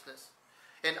righteousness,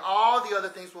 and all the other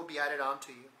things will be added on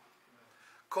to you.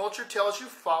 Culture tells you,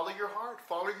 follow your heart,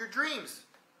 follow your dreams.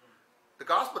 The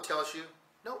gospel tells you,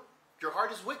 nope, your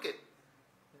heart is wicked,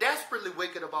 desperately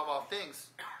wicked above all things.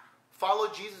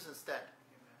 Follow Jesus instead.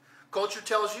 Culture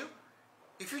tells you,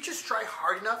 if you just try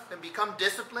hard enough and become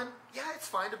disciplined, yeah, it's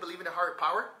fine to believe in a higher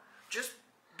power. Just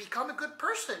become a good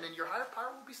person and your higher power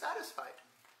will be satisfied.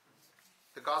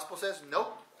 The gospel says,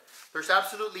 nope. There's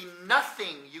absolutely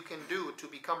nothing you can do to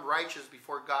become righteous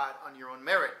before God on your own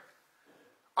merit.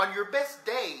 On your best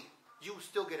day, you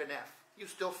still get an F. You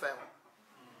still fail.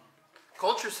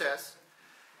 Culture says,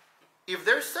 if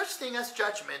there's such thing as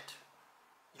judgment,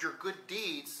 your good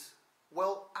deeds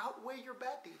will outweigh your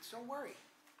bad deeds. Don't worry.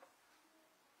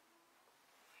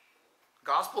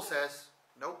 Gospel says,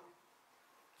 nope.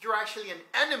 You're actually an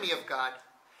enemy of God.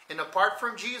 And apart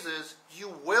from Jesus,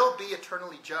 you will be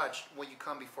eternally judged when you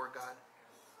come before God.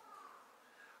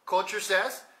 Culture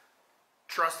says,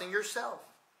 trust in yourself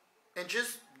and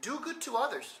just do good to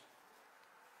others.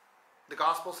 The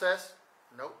gospel says,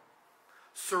 nope.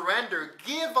 Surrender.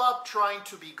 Give up trying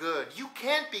to be good. You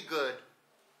can't be good.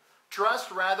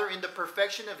 Trust rather in the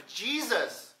perfection of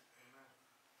Jesus.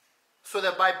 So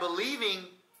that by believing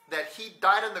that He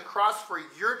died on the cross for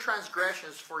your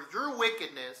transgressions, for your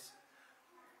wickedness,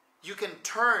 you can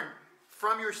turn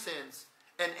from your sins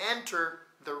and enter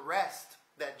the rest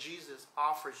that Jesus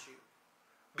offers you.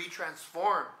 Be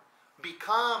transformed.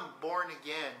 Become born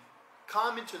again.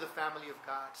 Come into the family of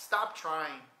God. Stop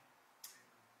trying.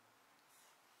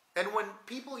 And when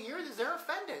people hear this, they're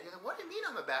offended. They're like, what do you mean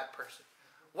I'm a bad person?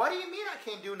 What do you mean I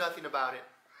can't do nothing about it?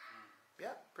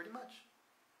 Yeah, pretty much.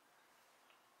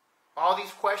 All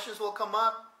these questions will come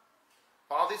up.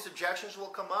 All these objections will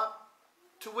come up,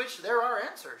 to which there are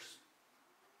answers.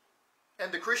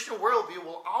 And the Christian worldview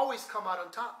will always come out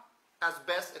on top as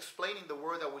best explaining the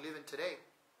world that we live in today.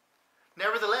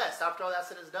 Nevertheless, after all that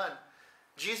said and done,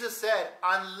 Jesus said,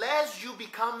 unless you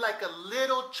become like a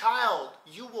little child,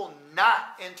 you will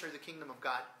not enter the kingdom of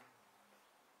God.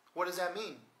 What does that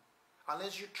mean?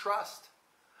 Unless you trust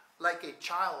like a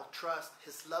child trusts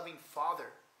his loving father.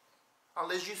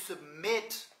 Unless you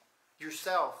submit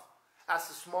yourself as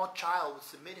a small child would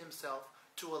submit himself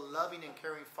to a loving and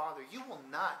caring father, you will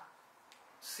not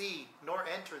see nor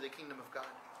enter the kingdom of God.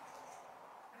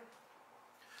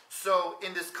 So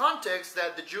in this context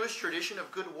that the Jewish tradition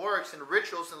of good works and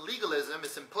rituals and legalism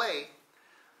is in play,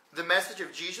 the message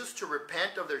of Jesus to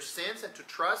repent of their sins and to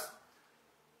trust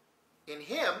in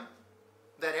Him,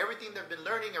 that everything they've been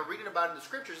learning and reading about in the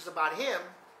scriptures is about Him,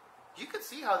 you can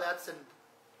see how that's a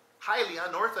highly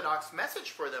unorthodox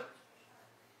message for them.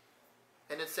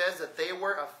 And it says that they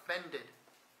were offended,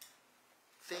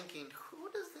 thinking, who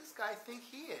does this guy think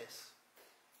he is?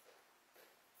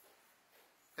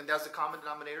 And that's the common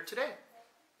denominator today,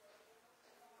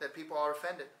 that people are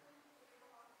offended.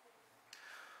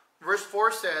 Verse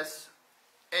 4 says,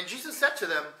 and Jesus said to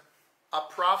them, a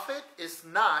prophet is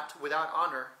not without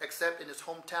honor except in his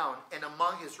hometown and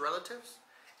among his relatives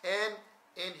and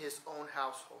in his own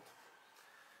household.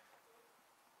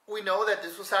 We know that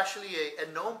this was actually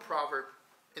a known proverb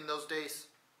in those days,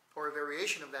 or a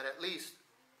variation of that at least.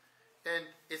 And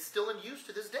it's still in use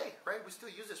to this day, right? We still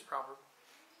use this proverb.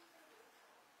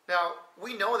 Now,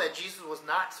 we know that Jesus was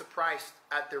not surprised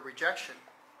at their rejection.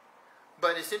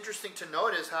 But it's interesting to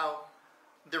notice how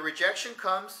the rejection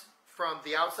comes from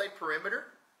the outside perimeter,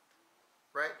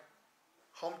 right?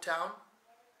 Hometown,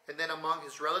 and then among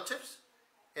his relatives,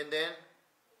 and then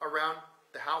around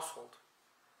the household.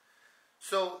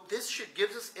 So this should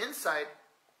give us insight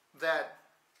that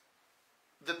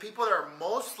the people that are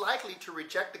most likely to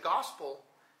reject the gospel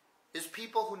is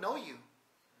people who know you,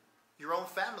 your own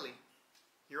family,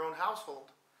 your own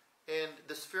household, and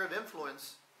the sphere of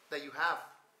influence that you have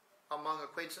among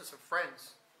acquaintances and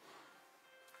friends.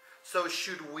 So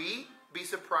should we be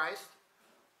surprised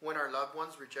when our loved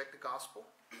ones reject the gospel?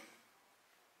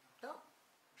 No,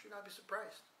 should not be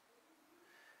surprised.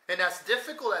 And as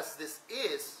difficult as this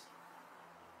is,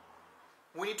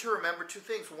 we need to remember two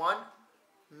things. One,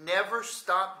 never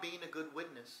stop being a good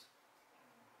witness.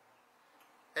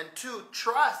 And two,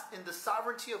 trust in the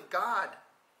sovereignty of God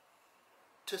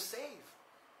to save.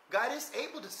 God is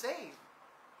able to save.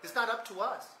 It's not up to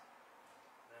us.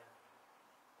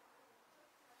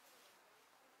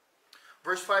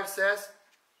 Verse 5 says,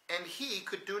 and he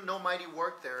could do no mighty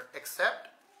work there, except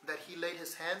that he laid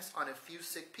his hands on a few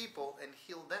sick people and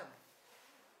healed them.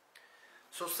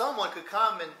 So someone could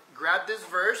come and grab this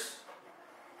verse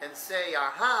and say,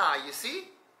 aha, you see?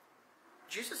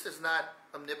 Jesus is not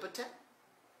omnipotent.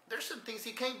 There's some things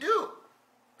he can't do.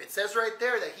 It says right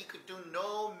there that he could do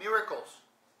no miracles.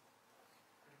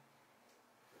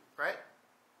 Right?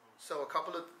 So a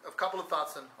couple of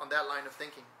thoughts on that line of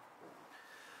thinking.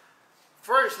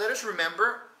 First, let us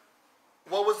remember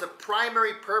what was the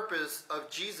primary purpose of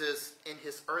Jesus in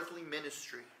his earthly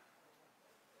ministry.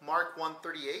 Mark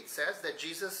 1:38 says that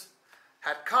Jesus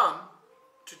had come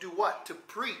to do what? To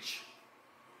preach.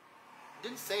 It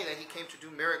didn't say that he came to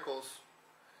do miracles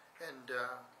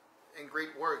and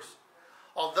great works.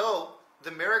 Although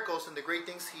the miracles and the great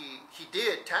things he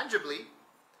did tangibly,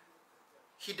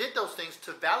 he did those things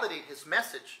to validate his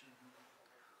message.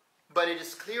 But it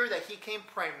is clear that he came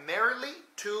primarily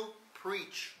to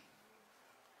preach.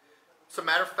 As a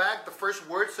matter of fact, the first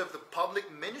words of the public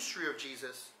ministry of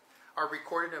Jesus are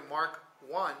recorded in Mark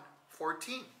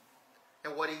 1:14.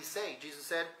 And what did he say? Jesus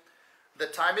said, the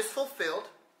time is fulfilled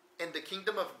and the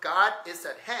kingdom of God is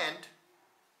at hand.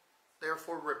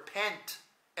 Therefore repent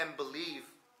and believe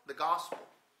the gospel.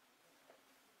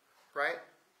 Right?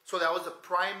 So that was the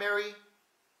primary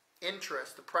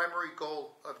interest, the primary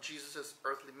goal of Jesus'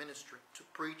 earthly ministry, to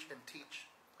preach and teach,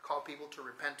 call people to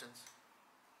repentance.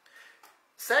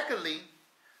 Secondly,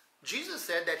 Jesus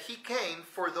said that he came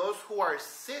for those who are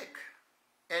sick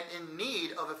and in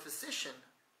need of a physician,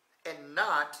 and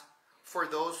not for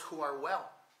those who are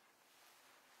well.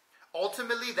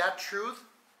 Ultimately, that truth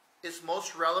is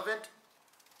most relevant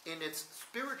in its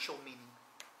spiritual meaning.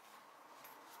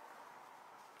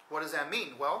 What does that mean?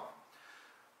 Well,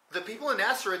 the people in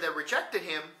Nazareth that rejected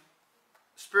him,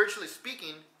 spiritually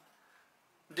speaking,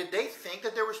 did they think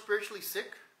that they were spiritually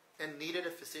sick and needed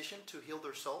a physician to heal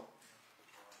their soul?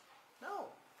 No.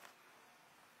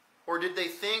 Or did they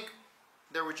think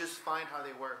they were just fine how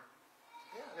they were?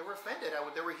 Yeah, they were offended.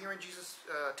 They were hearing Jesus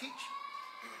teach.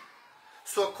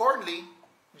 So accordingly,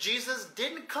 Jesus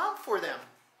didn't come for them.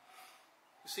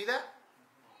 You see that?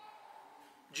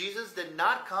 Jesus did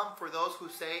not come for those who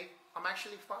say, I'm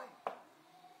actually fine.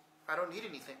 I don't need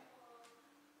anything.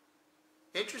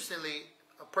 Interestingly,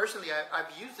 personally,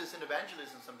 I've used this in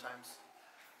evangelism sometimes.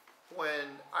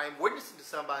 When I'm witnessing to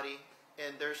somebody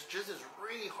and there's just this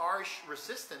really harsh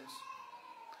resistance,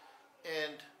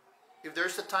 and if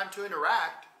there's a time to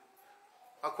interact,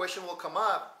 a question will come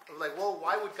up like, well,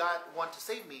 why would God want to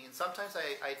save me? And sometimes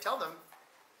I tell them,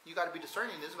 you got to be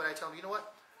discerning in this, but I tell them, you know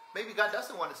what? maybe God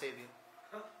doesn't want to save you.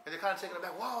 And they're kind of taken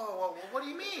aback. Whoa, what do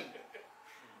you mean?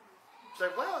 It's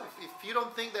like, well, if you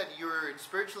don't think that you're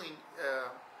spiritually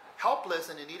helpless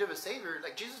and in need of a Savior,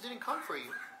 like Jesus didn't come for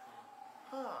you.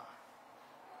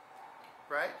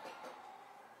 Right?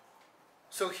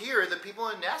 So here, the people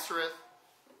in Nazareth,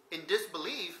 in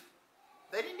disbelief,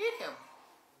 they didn't need him.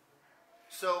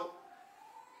 So,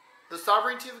 the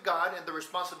sovereignty of God and the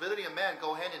responsibility of man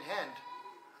go hand in hand.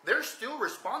 They're still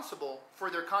responsible for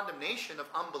their condemnation of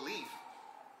unbelief.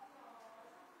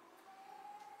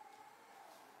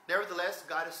 Nevertheless,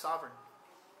 God is sovereign.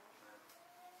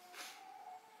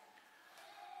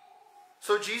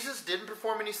 So Jesus didn't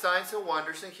perform any signs and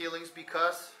wonders and healings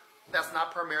because that's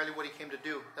not primarily what he came to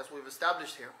do. That's what we've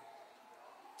established here.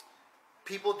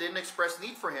 People didn't express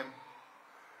need for him.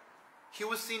 He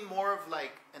was seen more of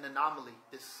like an anomaly.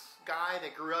 This guy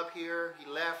that grew up here, he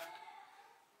left.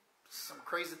 Some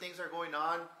crazy things are going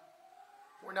on.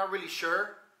 We're not really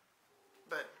sure,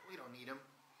 but we don't need him.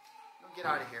 Get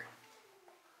out of here.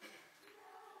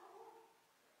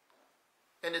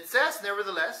 And it says,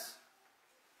 nevertheless,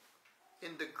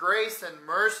 in the grace and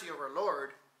mercy of our Lord,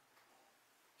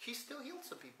 he still healed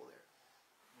some people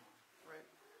there.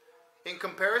 Right? In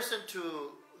comparison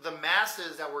to the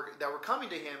masses that were coming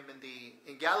to him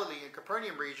in Galilee and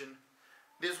Capernaum region,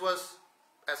 this was,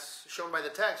 as shown by the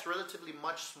text, relatively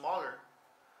much smaller.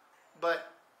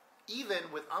 But even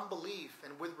with unbelief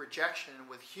and with rejection and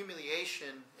with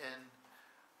humiliation and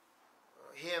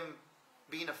him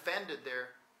being offended there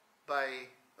by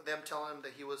them telling him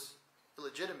that he was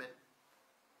illegitimate,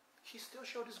 he still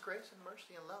showed his grace and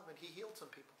mercy and love, and he healed some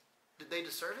people. Did they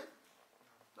deserve it?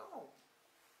 No.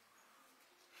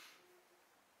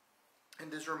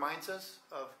 And this reminds us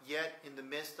of, yet in the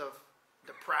midst of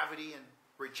depravity and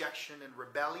rejection and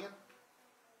rebellion,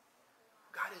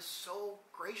 God is so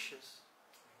gracious.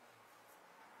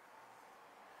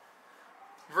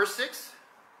 Verse 6,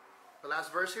 the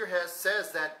last verse here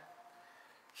says that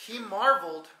he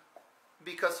marveled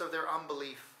because of their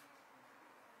unbelief,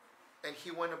 and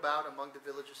he went about among the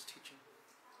villages teaching.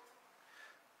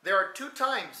 There are 2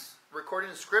 times recorded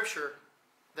in Scripture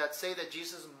that say that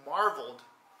Jesus marveled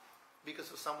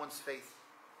because of someone's faith.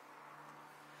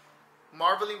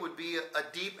 Marveling would be a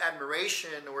deep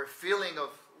admiration or a feeling of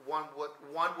what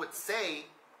one would say,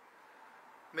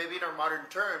 maybe in our modern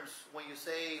terms, when you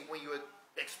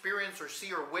experience or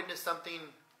see or witness something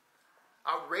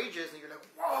outrageous and you're like,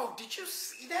 whoa, did you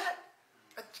see that?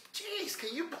 Jeez,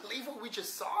 can you believe what we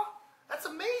just saw? That's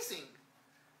amazing.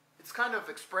 It's kind of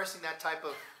expressing that type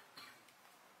of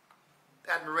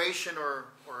admiration or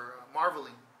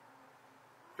marveling.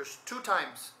 There's 2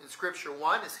 times in Scripture.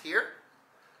 One is here.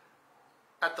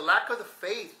 At the lack of the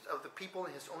faith of the people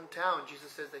in his own town,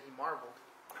 Jesus says that he marveled.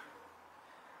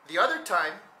 The other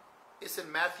time is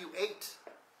in Matthew 8,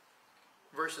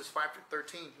 verses 5 to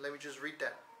 13. Let me just read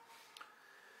that.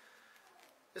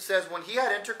 It says, when he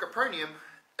had entered Capernaum,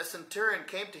 a centurion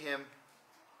came to him,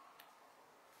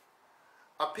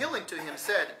 appealing to him,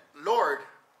 said, Lord,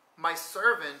 my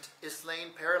servant is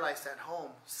laying paralyzed at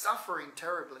home, suffering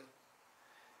terribly.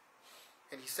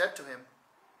 And he said to him,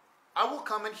 I will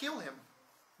come and heal him.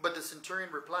 But the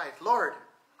centurion replied, Lord,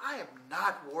 I am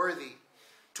not worthy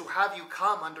to have you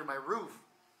come under my roof.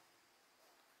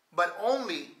 But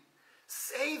only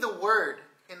say the word,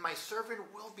 and my servant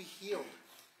will be healed.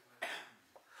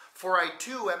 For I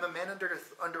too am a man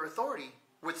under authority,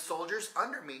 with soldiers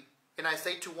under me. And I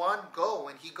say to one, go,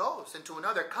 and he goes. And to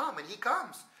another, come, and he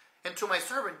comes. And to my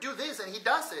servant, do this, and he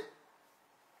does it.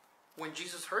 When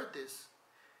Jesus heard this,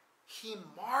 he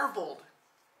marveled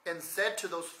and said to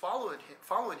those following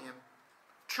him,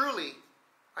 truly,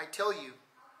 I tell you,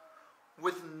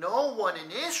 with no one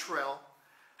in Israel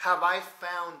have I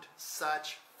found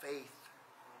such faith.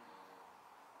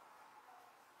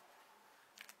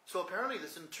 So apparently the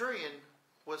centurion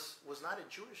was not a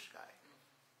Jewish guy.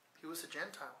 He was a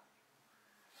Gentile.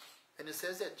 And it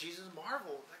says that Jesus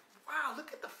marveled. Like, wow,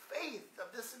 look at the faith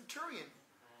of this centurion.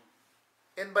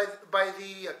 And by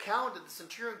the account that the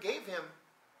centurion gave him,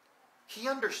 he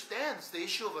understands the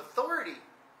issue of authority.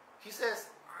 He says,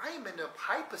 I am in a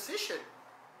high position.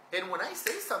 And when I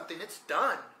say something, it's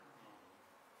done.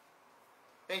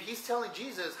 And he's telling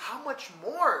Jesus, how much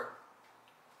more?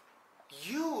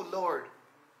 You, Lord,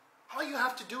 all you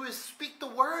have to do is speak the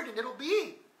word and it'll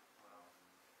be.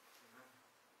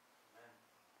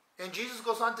 And Jesus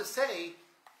goes on to say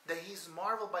that he's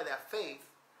marveled by that faith.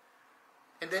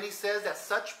 And then he says that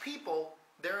such people,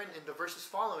 there in the verses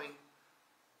following,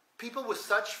 people with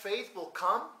such faith will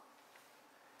come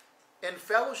and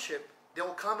fellowship. They will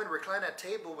come and recline at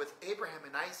table with Abraham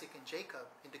and Isaac and Jacob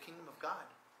in the kingdom of God.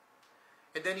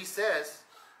 And then he says,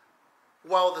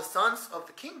 while the sons of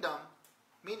the kingdom,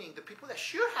 meaning the people that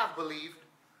should have believed,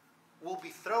 will be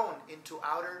thrown into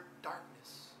outer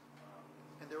darkness.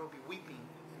 And there will be weeping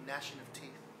and gnashing of teeth.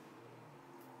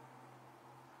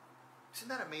 Isn't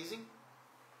that amazing?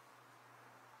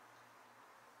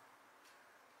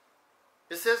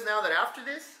 It says now that after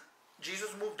this,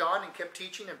 Jesus moved on and kept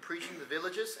teaching and preaching in the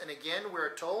villages. And again,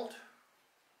 we're told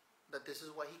that this is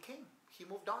why he came. He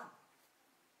moved on.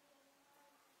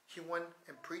 He went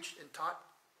and preached and taught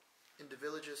in the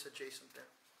villages adjacent there.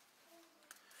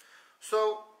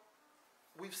 So,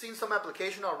 we've seen some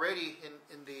application already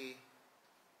in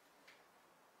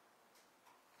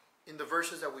the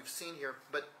verses that we've seen here.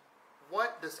 But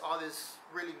what does all this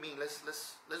really mean?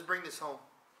 Let's bring this home.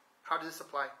 How does this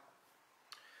apply?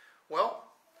 Well,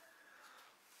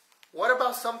 what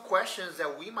about some questions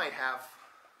that we might have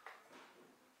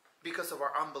because of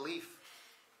our unbelief?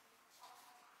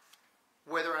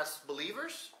 Whether as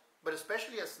believers, but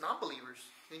especially as non-believers.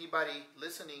 Anybody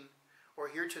listening or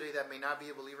here today that may not be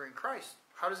a believer in Christ.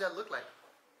 How does that look like?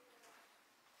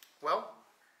 Well,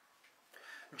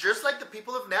 just like the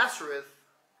people of Nazareth,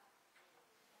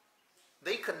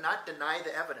 they could not deny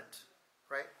the evident,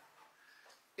 right?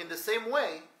 In the same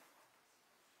way,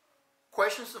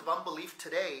 questions of unbelief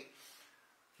today,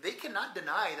 they cannot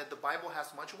deny that the Bible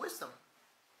has much wisdom.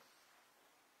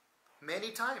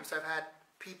 Many times I've had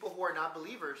people who are not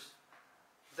believers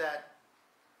that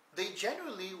they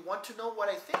genuinely want to know what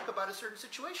I think about a certain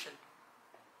situation.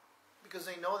 Because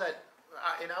they know that,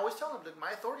 and I always tell them that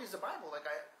my authority is the Bible. Like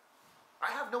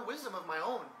I have no wisdom of my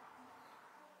own.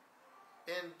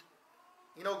 And,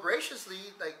 you know, graciously,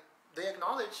 like, they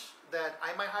acknowledge that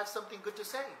I might have something good to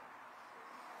say.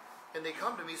 And they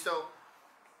come to me. So,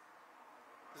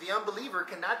 the unbeliever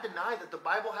cannot deny that the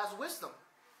Bible has wisdom.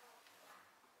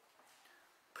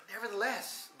 But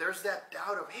nevertheless, there's that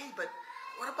doubt of, hey, but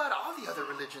what about all the other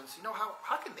religions? You know,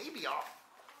 how can they be off?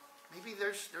 Maybe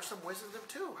there's some wisdom in them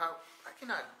too. How I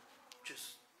cannot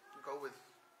just go with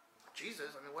Jesus.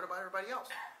 I mean, what about everybody else?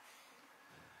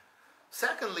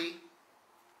 Secondly,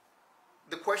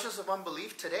 the questions of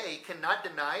unbelief today cannot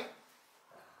deny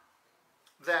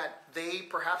that they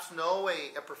perhaps know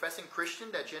a professing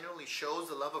Christian that genuinely shows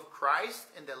the love of Christ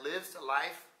and that lives a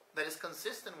life that is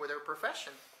consistent with their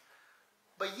profession.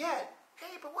 But yet,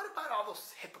 hey, but what about all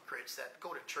those hypocrites that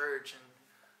go to church and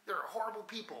they're horrible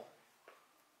people?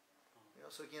 You know,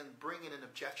 so again, bring in an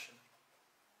objection.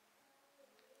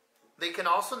 They can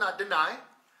also not deny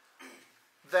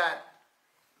that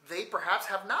they perhaps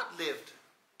have not lived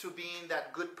to being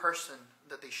that good person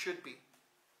that they should be.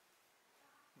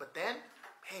 But then,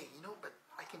 hey, you know, but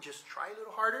I can just try a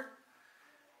little harder,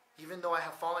 even though I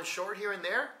have fallen short here and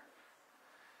there.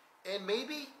 And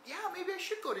maybe I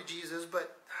should go to Jesus,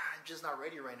 but I'm just not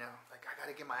ready right now. Like, I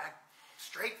got to get my act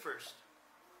straight first.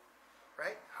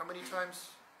 Right? How many times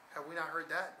have we not heard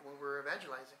that when we're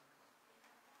evangelizing?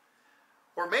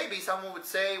 Or maybe someone would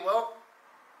say, well,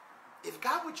 if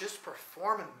God would just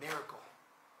perform a miracle,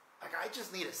 like I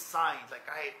just need a sign, like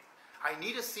I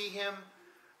need to see him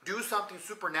do something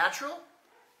supernatural,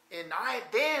 and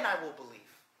then I will believe.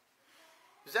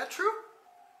 Is that true?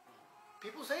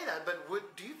 People say that, but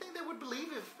do you think they would believe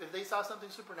if they saw something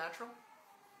supernatural?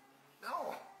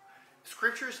 No.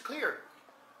 Scripture is clear.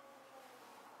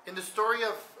 In the story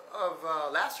of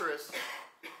Lazarus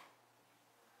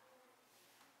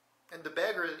and the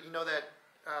beggar, you know that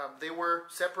they were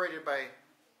separated by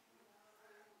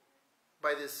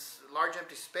this large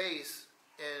empty space,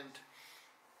 and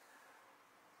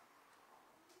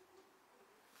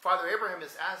Father Abraham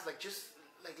is asked,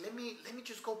 let me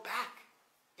just go back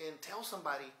and tell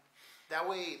somebody. That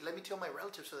way, let me tell my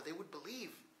relatives so that they would believe.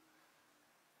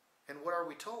 And what are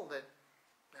we told? That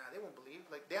they won't believe.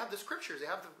 Like, they have the scriptures, they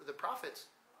have the prophets.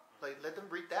 Like, let them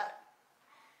read that.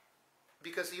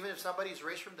 Because even if somebody is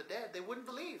raised from the dead, they wouldn't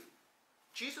believe.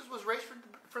 Jesus was raised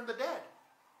from the dead.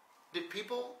 Did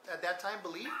people at that time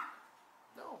believe?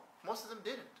 No, most of them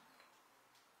didn't.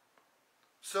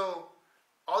 So,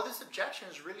 all these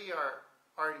objections really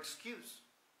are an excuse.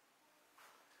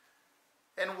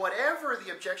 And whatever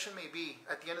the objection may be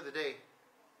at the end of the day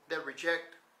that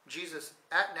reject Jesus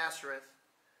at Nazareth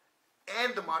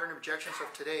and the modern objections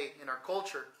of today in our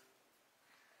culture,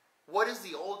 what is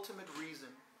the ultimate reason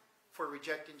for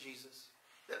rejecting Jesus?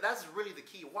 That's really the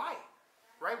key. Why?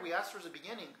 Right? We asked for the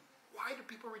beginning. Why do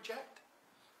people reject?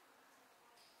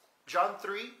 John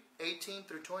 3:18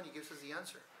 through 20 gives us the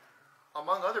answer.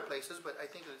 Among other places, but I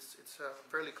think it's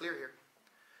fairly clear here.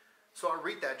 So I'll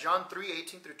read that. John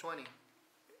 3:18 through 20.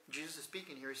 Jesus is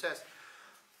speaking here. He says,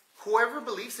 "Whoever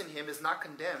believes in him is not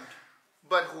condemned,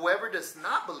 But whoever does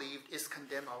not believe is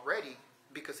condemned already,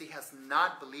 because he has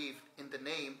not believed in the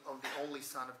name of the only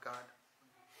Son of God.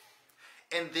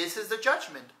 And this is the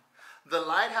judgment. The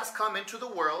light has come into the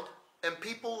world, and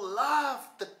people love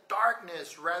the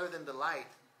darkness rather than the light,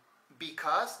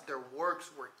 because their works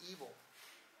were evil.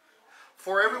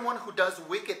 For everyone who does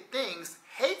wicked things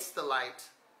hates the light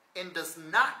and does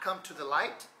not come to the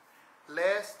light,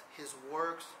 lest his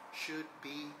works should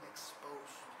be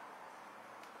exposed.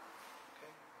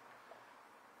 Okay.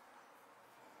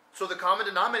 So the common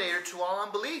denominator to all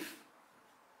unbelief.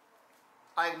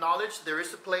 I acknowledge there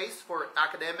is a place for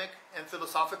academic and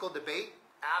philosophical debate.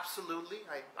 Absolutely.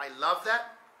 I love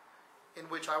that. In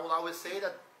which I will always say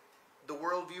that the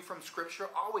worldview from Scripture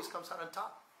always comes out on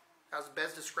top, as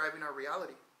best describing our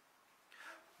reality.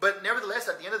 But nevertheless,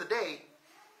 at the end of the day,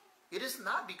 it is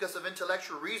not because of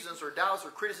intellectual reasons or doubts or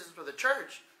criticisms of the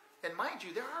church. And mind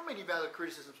you, there are many valid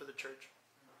criticisms of the church.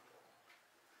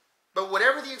 But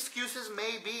whatever the excuses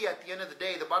may be at the end of the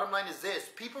day, the bottom line is this.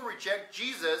 People reject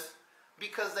Jesus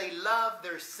because they love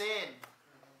their sin.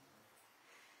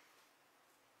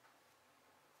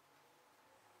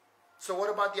 So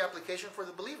what about the application for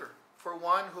the believer? For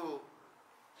one who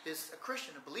is a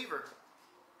Christian, a believer,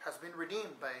 has been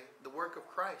redeemed by the work of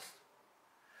Christ.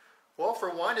 Well, for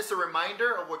one, it's a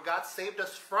reminder of what God saved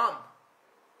us from.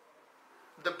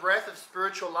 The breath of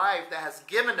spiritual life that has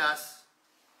given us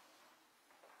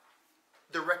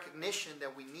the recognition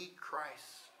that we need Christ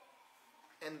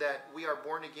and that we are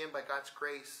born again by God's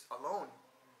grace alone.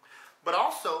 But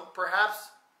also, perhaps,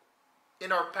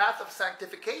 in our path of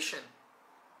sanctification,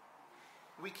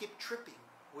 we keep tripping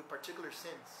with particular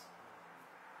sins.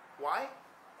 Why?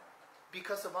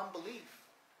 Because of unbelief.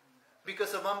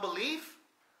 Because of unbelief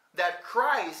that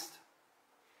Christ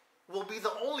will be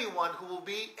the only one who will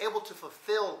be able to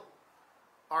fulfill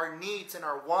our needs and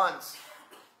our wants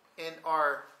and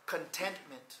our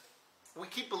contentment. We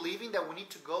keep believing that we need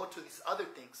to go to these other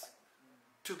things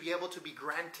to be able to be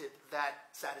granted that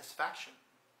satisfaction.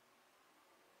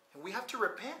 And we have to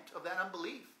repent of that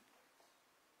unbelief.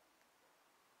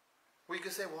 We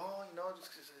could say, well,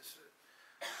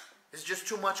 it's just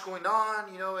too much going on,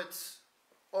 it's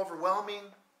overwhelming,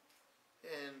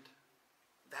 and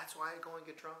that's why I go and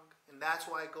get drunk, and that's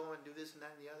why I go and do this and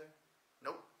that and the other.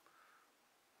 Nope.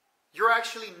 You're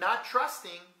actually not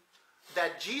trusting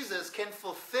that Jesus can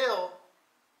fulfill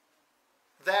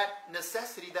that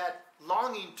necessity, that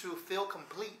longing to feel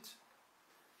complete.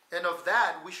 And of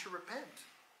that, we should repent.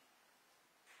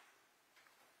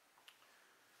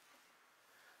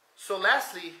 So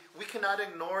lastly, we cannot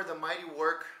ignore the mighty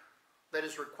work that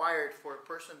is required for a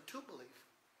person to believe,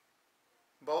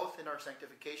 both in our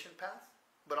sanctification path,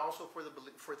 but also for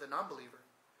the non-believer.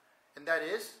 And that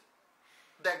is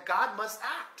that God must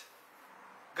act.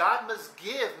 God must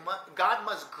give. God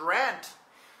must grant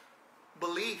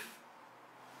belief.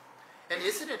 And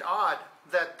isn't it odd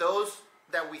that those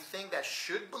that we think that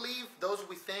should believe, those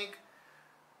we think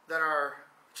that are,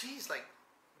 like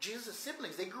Jesus'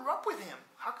 siblings, they grew up with him.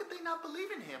 How could they not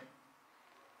believe in him?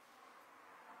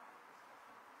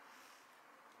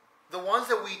 The ones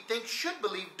that we think should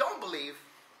believe don't believe.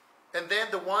 And then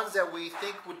the ones that we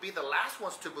think would be the last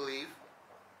ones to believe,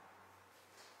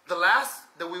 the last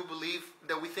that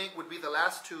we think would be the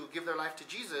last to give their life to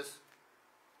Jesus,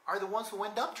 are the ones who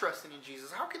end up trusting in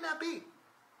Jesus. How can that be?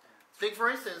 Think, for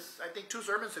instance, I think 2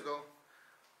 sermons ago,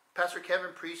 Pastor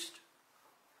Kevin preached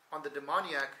on the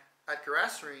demoniac at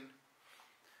Gerasarine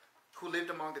who lived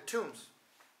among the tombs.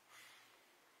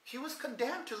 He was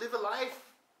condemned to live a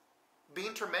life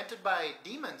being tormented by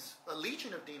demons, a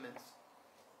legion of demons.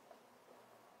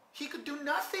 He could do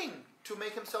nothing to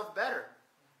make himself better.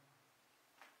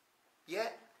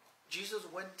 Yet, Jesus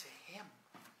went to him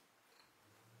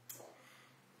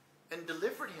and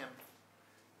delivered him.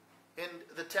 And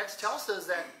the text tells us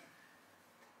that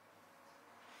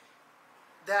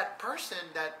that person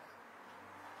that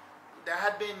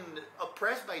had been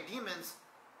oppressed by demons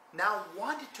now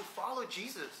wanted to follow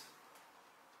Jesus.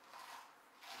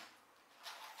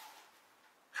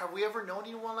 Have we ever known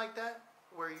anyone like that?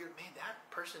 Where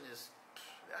that person is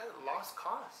a lost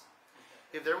cause.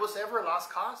 If there was ever a lost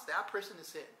cause, that person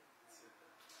is it.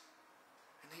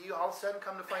 And then you all of a sudden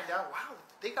come to find out, wow,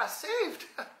 they got saved.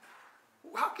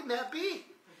 How can that be?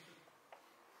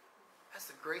 That's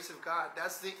the grace of God.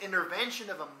 That's the intervention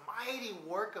of a mighty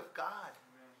work of God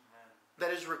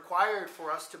that is required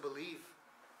for us to believe.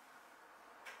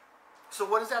 So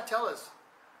what does that tell us?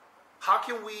 How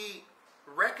can we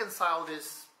reconcile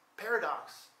this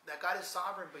paradox that God is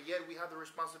sovereign, but yet we have the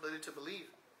responsibility to believe?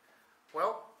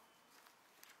 Well,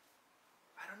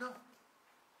 I don't know.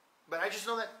 But I just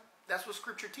know that that's what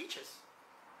Scripture teaches.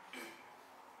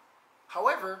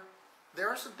 However, there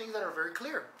are some things that are very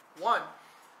clear. One,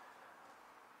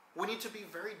 we need to be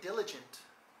very diligent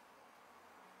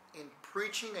in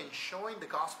preaching and showing the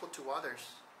gospel to others.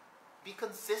 Be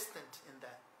consistent in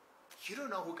that. You don't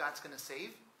know who God's going to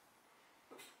save.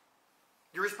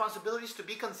 Your responsibility is to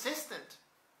be consistent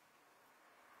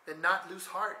and not lose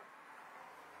heart.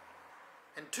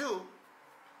 And two,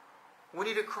 we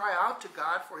need to cry out to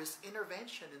God for His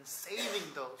intervention in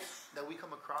saving those that we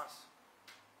come across.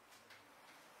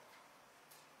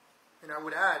 And I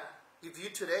would add, if you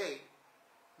today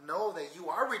know that you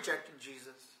are rejecting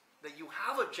Jesus, that you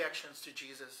have objections to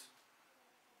Jesus,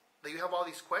 that you have all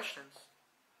these questions,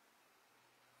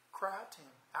 cry out to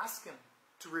Him. Ask Him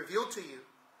to reveal to you.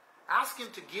 Ask Him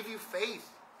to give you faith.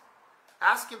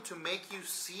 Ask Him to make you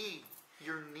see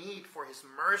your need for His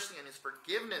mercy and His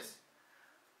forgiveness,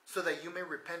 so that you may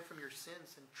repent from your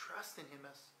sins and trust in Him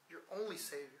as your only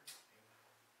Savior.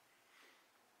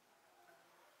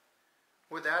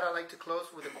 With that, I'd like to close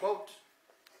with a quote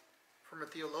from a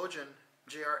theologian,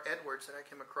 J.R. Edwards, that I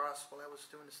came across while I was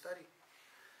doing the study,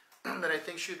 that I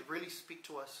think should really speak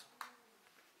to us.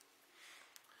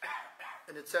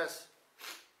 And it says,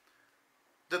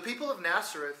 "The people of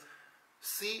Nazareth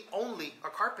see only a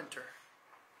carpenter,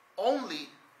 only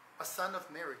a son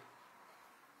of Mary,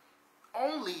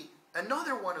 only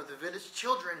another one of the village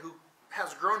children who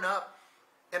has grown up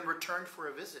and returned for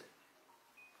a visit.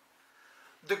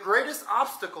 The greatest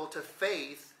obstacle to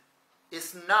faith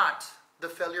is not the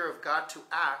failure of God to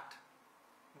act,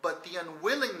 but the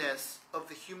unwillingness of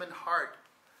the human heart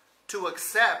to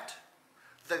accept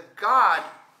the God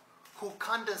who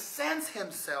condescends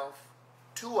Himself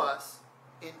to us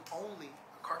in only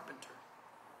a carpenter,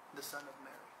 the Son of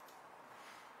Mary."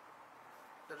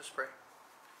 Let us pray.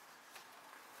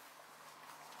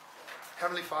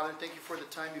 Heavenly Father, thank you for the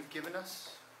time You've given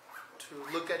us to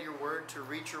look at Your Word, to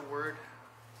read Your Word,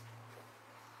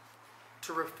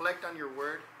 to reflect on Your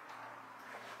Word.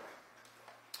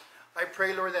 I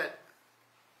pray, Lord, that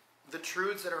the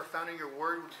truths that are found in Your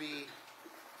Word would be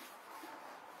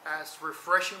as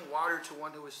refreshing water to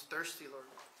one who is thirsty, Lord.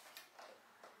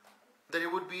 That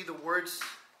it would be the words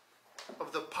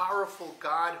of the powerful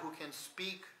God who can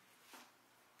speak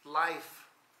life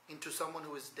into someone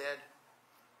who is dead.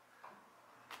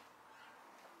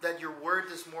 That Your Word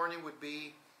this morning would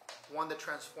be one that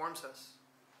transforms us,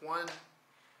 one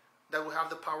that will have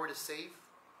the power to save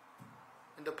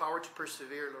and the power to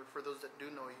persevere, Lord, for those that do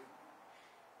know You.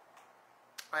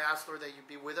 I ask, Lord, that You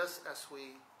be with us as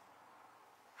we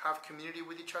have community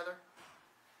with each other,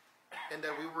 and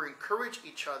that we will encourage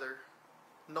each other,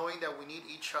 knowing that we need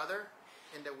each other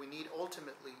and that we need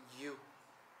ultimately You.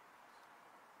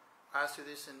 I ask You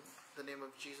this in the name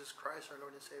of Jesus Christ, our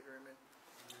Lord and Savior. Amen.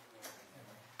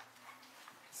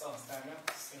 So stand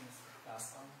up, sing the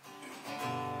last song.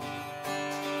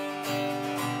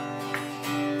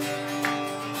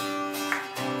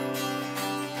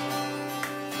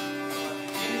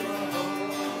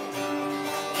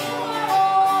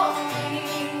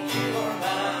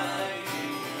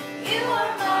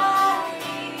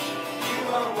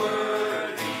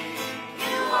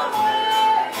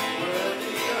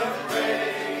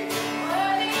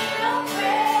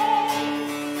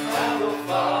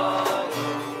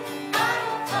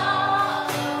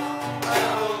 I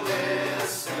will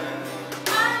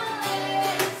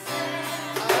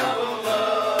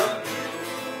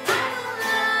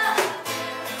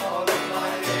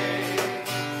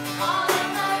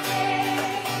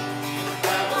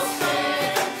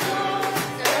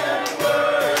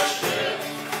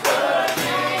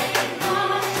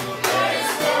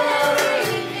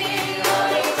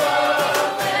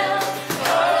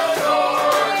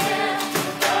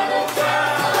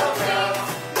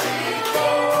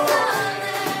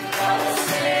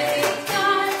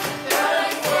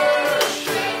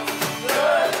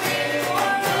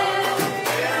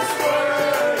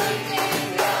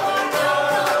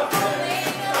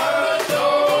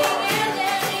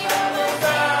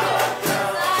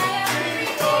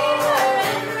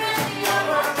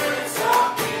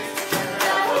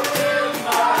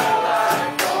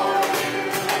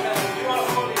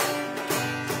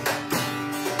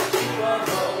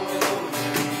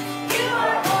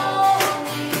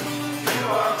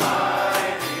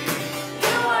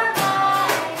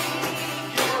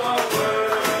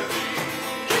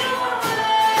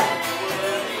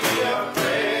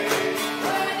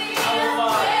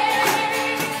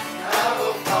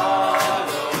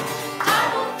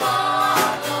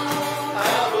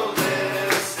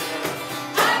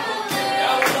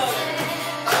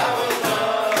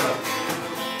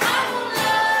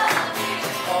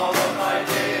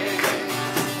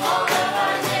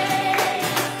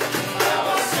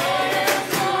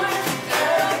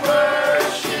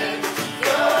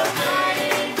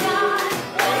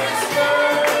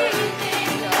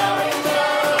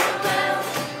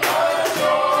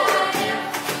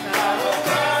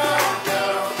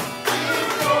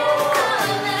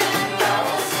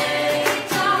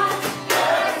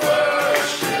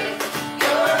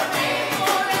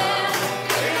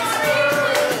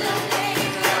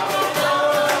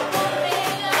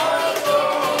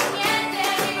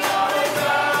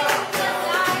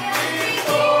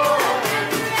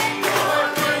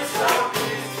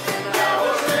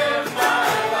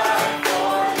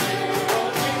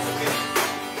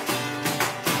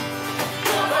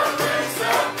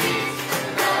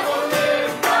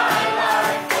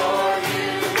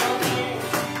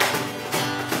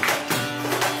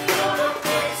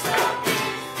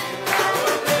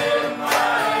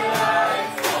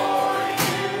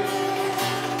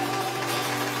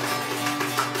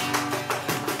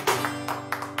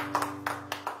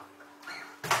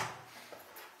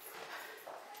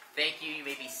Thank you. You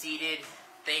may be seated.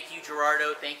 Thank you,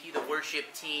 Gerardo. Thank you, the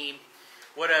worship team.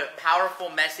 What a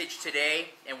powerful message today.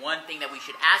 And one thing that we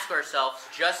should ask ourselves,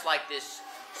 just like this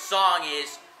song,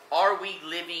 is, are we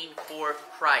living for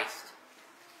Christ?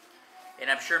 And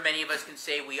I'm sure many of us can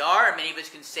say we are, and many of us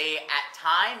can say at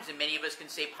times, and many of us can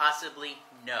say possibly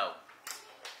no.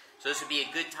 So this would be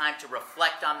a good time to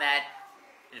reflect on that.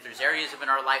 And if there's areas in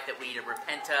our life that we need to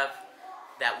repent of,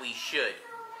 that we should.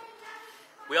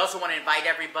 We also want to invite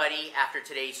everybody after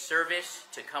today's service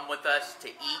to come with us to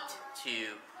eat,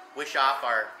 to wish off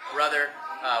our brother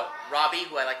Robbie,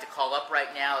 who I like to call up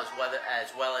right now,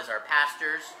 as well as our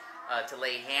pastors, to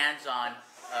lay hands on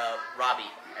Robbie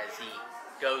as he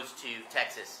goes to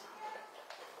Texas.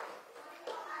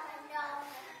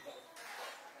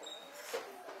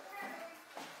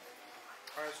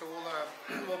 All right, so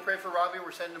we'll pray for Robbie.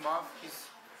 We're sending him off. He's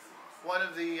one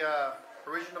of the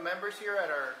original members here at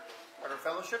our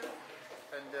fellowship,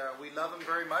 and we love him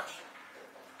very much.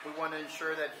 We want to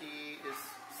ensure that he is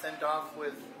sent off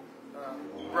with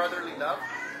brotherly love,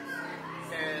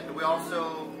 and we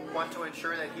also want to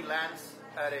ensure that he lands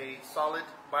at a solid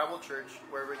Bible church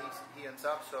wherever he ends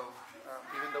up. So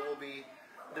even though we'll be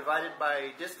divided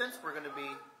by distance, we're going to be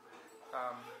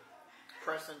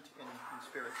present in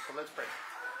spirit. So let's pray.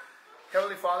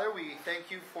 Heavenly Father, we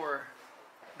thank you for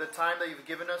the time that you've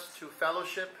given us to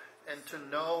fellowship and to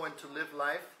know and to live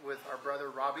life with our brother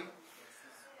Robbie.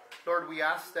 Lord, we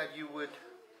ask that you would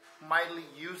mightily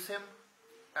use him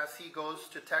as he goes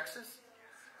to Texas,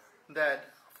 that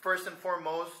first and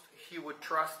foremost he would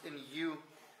trust in you,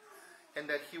 and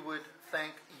that he would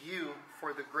thank you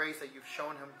for the grace that you've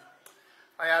shown him.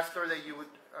 I ask, Lord, that you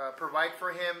would provide for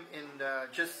him in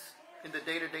the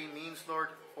day-to-day means, Lord,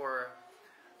 for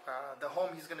the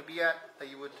home he's going to be at, that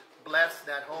you would bless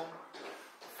that home.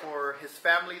 For his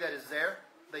family that is there,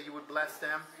 that you would bless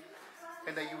them,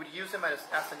 and that you would use him as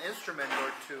an instrument,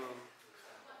 Lord,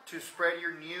 to spread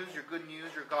your news, your good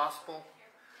news, your gospel,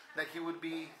 that he would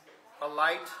be a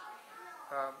light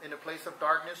in a place of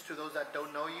darkness to those that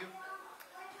don't know you.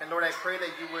 And Lord, I pray that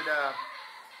you would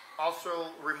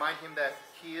also remind him that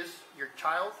he is your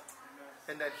child,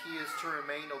 and that he is to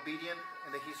remain obedient,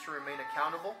 and that he's to remain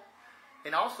accountable.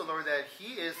 And also, Lord, that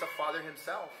he is a father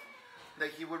himself,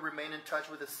 that he would remain in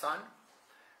touch with his son,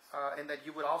 and that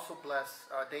you would also bless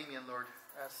Damien, Lord,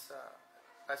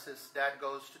 as his dad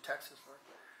goes to Texas, Lord.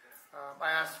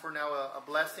 I ask for now a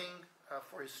blessing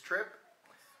for his trip,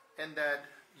 and that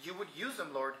you would use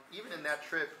him, Lord, even in that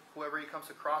trip, whoever he comes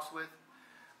across with,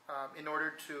 in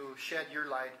order to shed your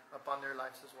light upon their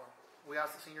lives as well. We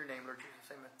ask this in your name, Lord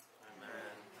Jesus. Amen. Amen.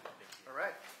 All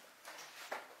right.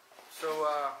 So,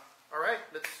 all right,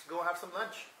 let's go have some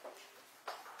lunch.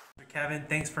 Kevin,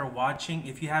 thanks for watching.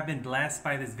 If you have been blessed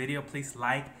by this video, please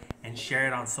like and share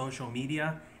it on social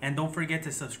media. And don't forget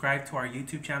to subscribe to our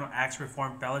YouTube channel, Acts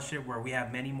Reformed Fellowship, where we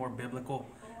have many more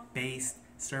biblical-based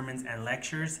sermons and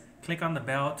lectures. Click on the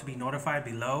bell to be notified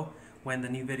below when the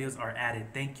new videos are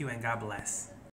added. Thank you and God bless.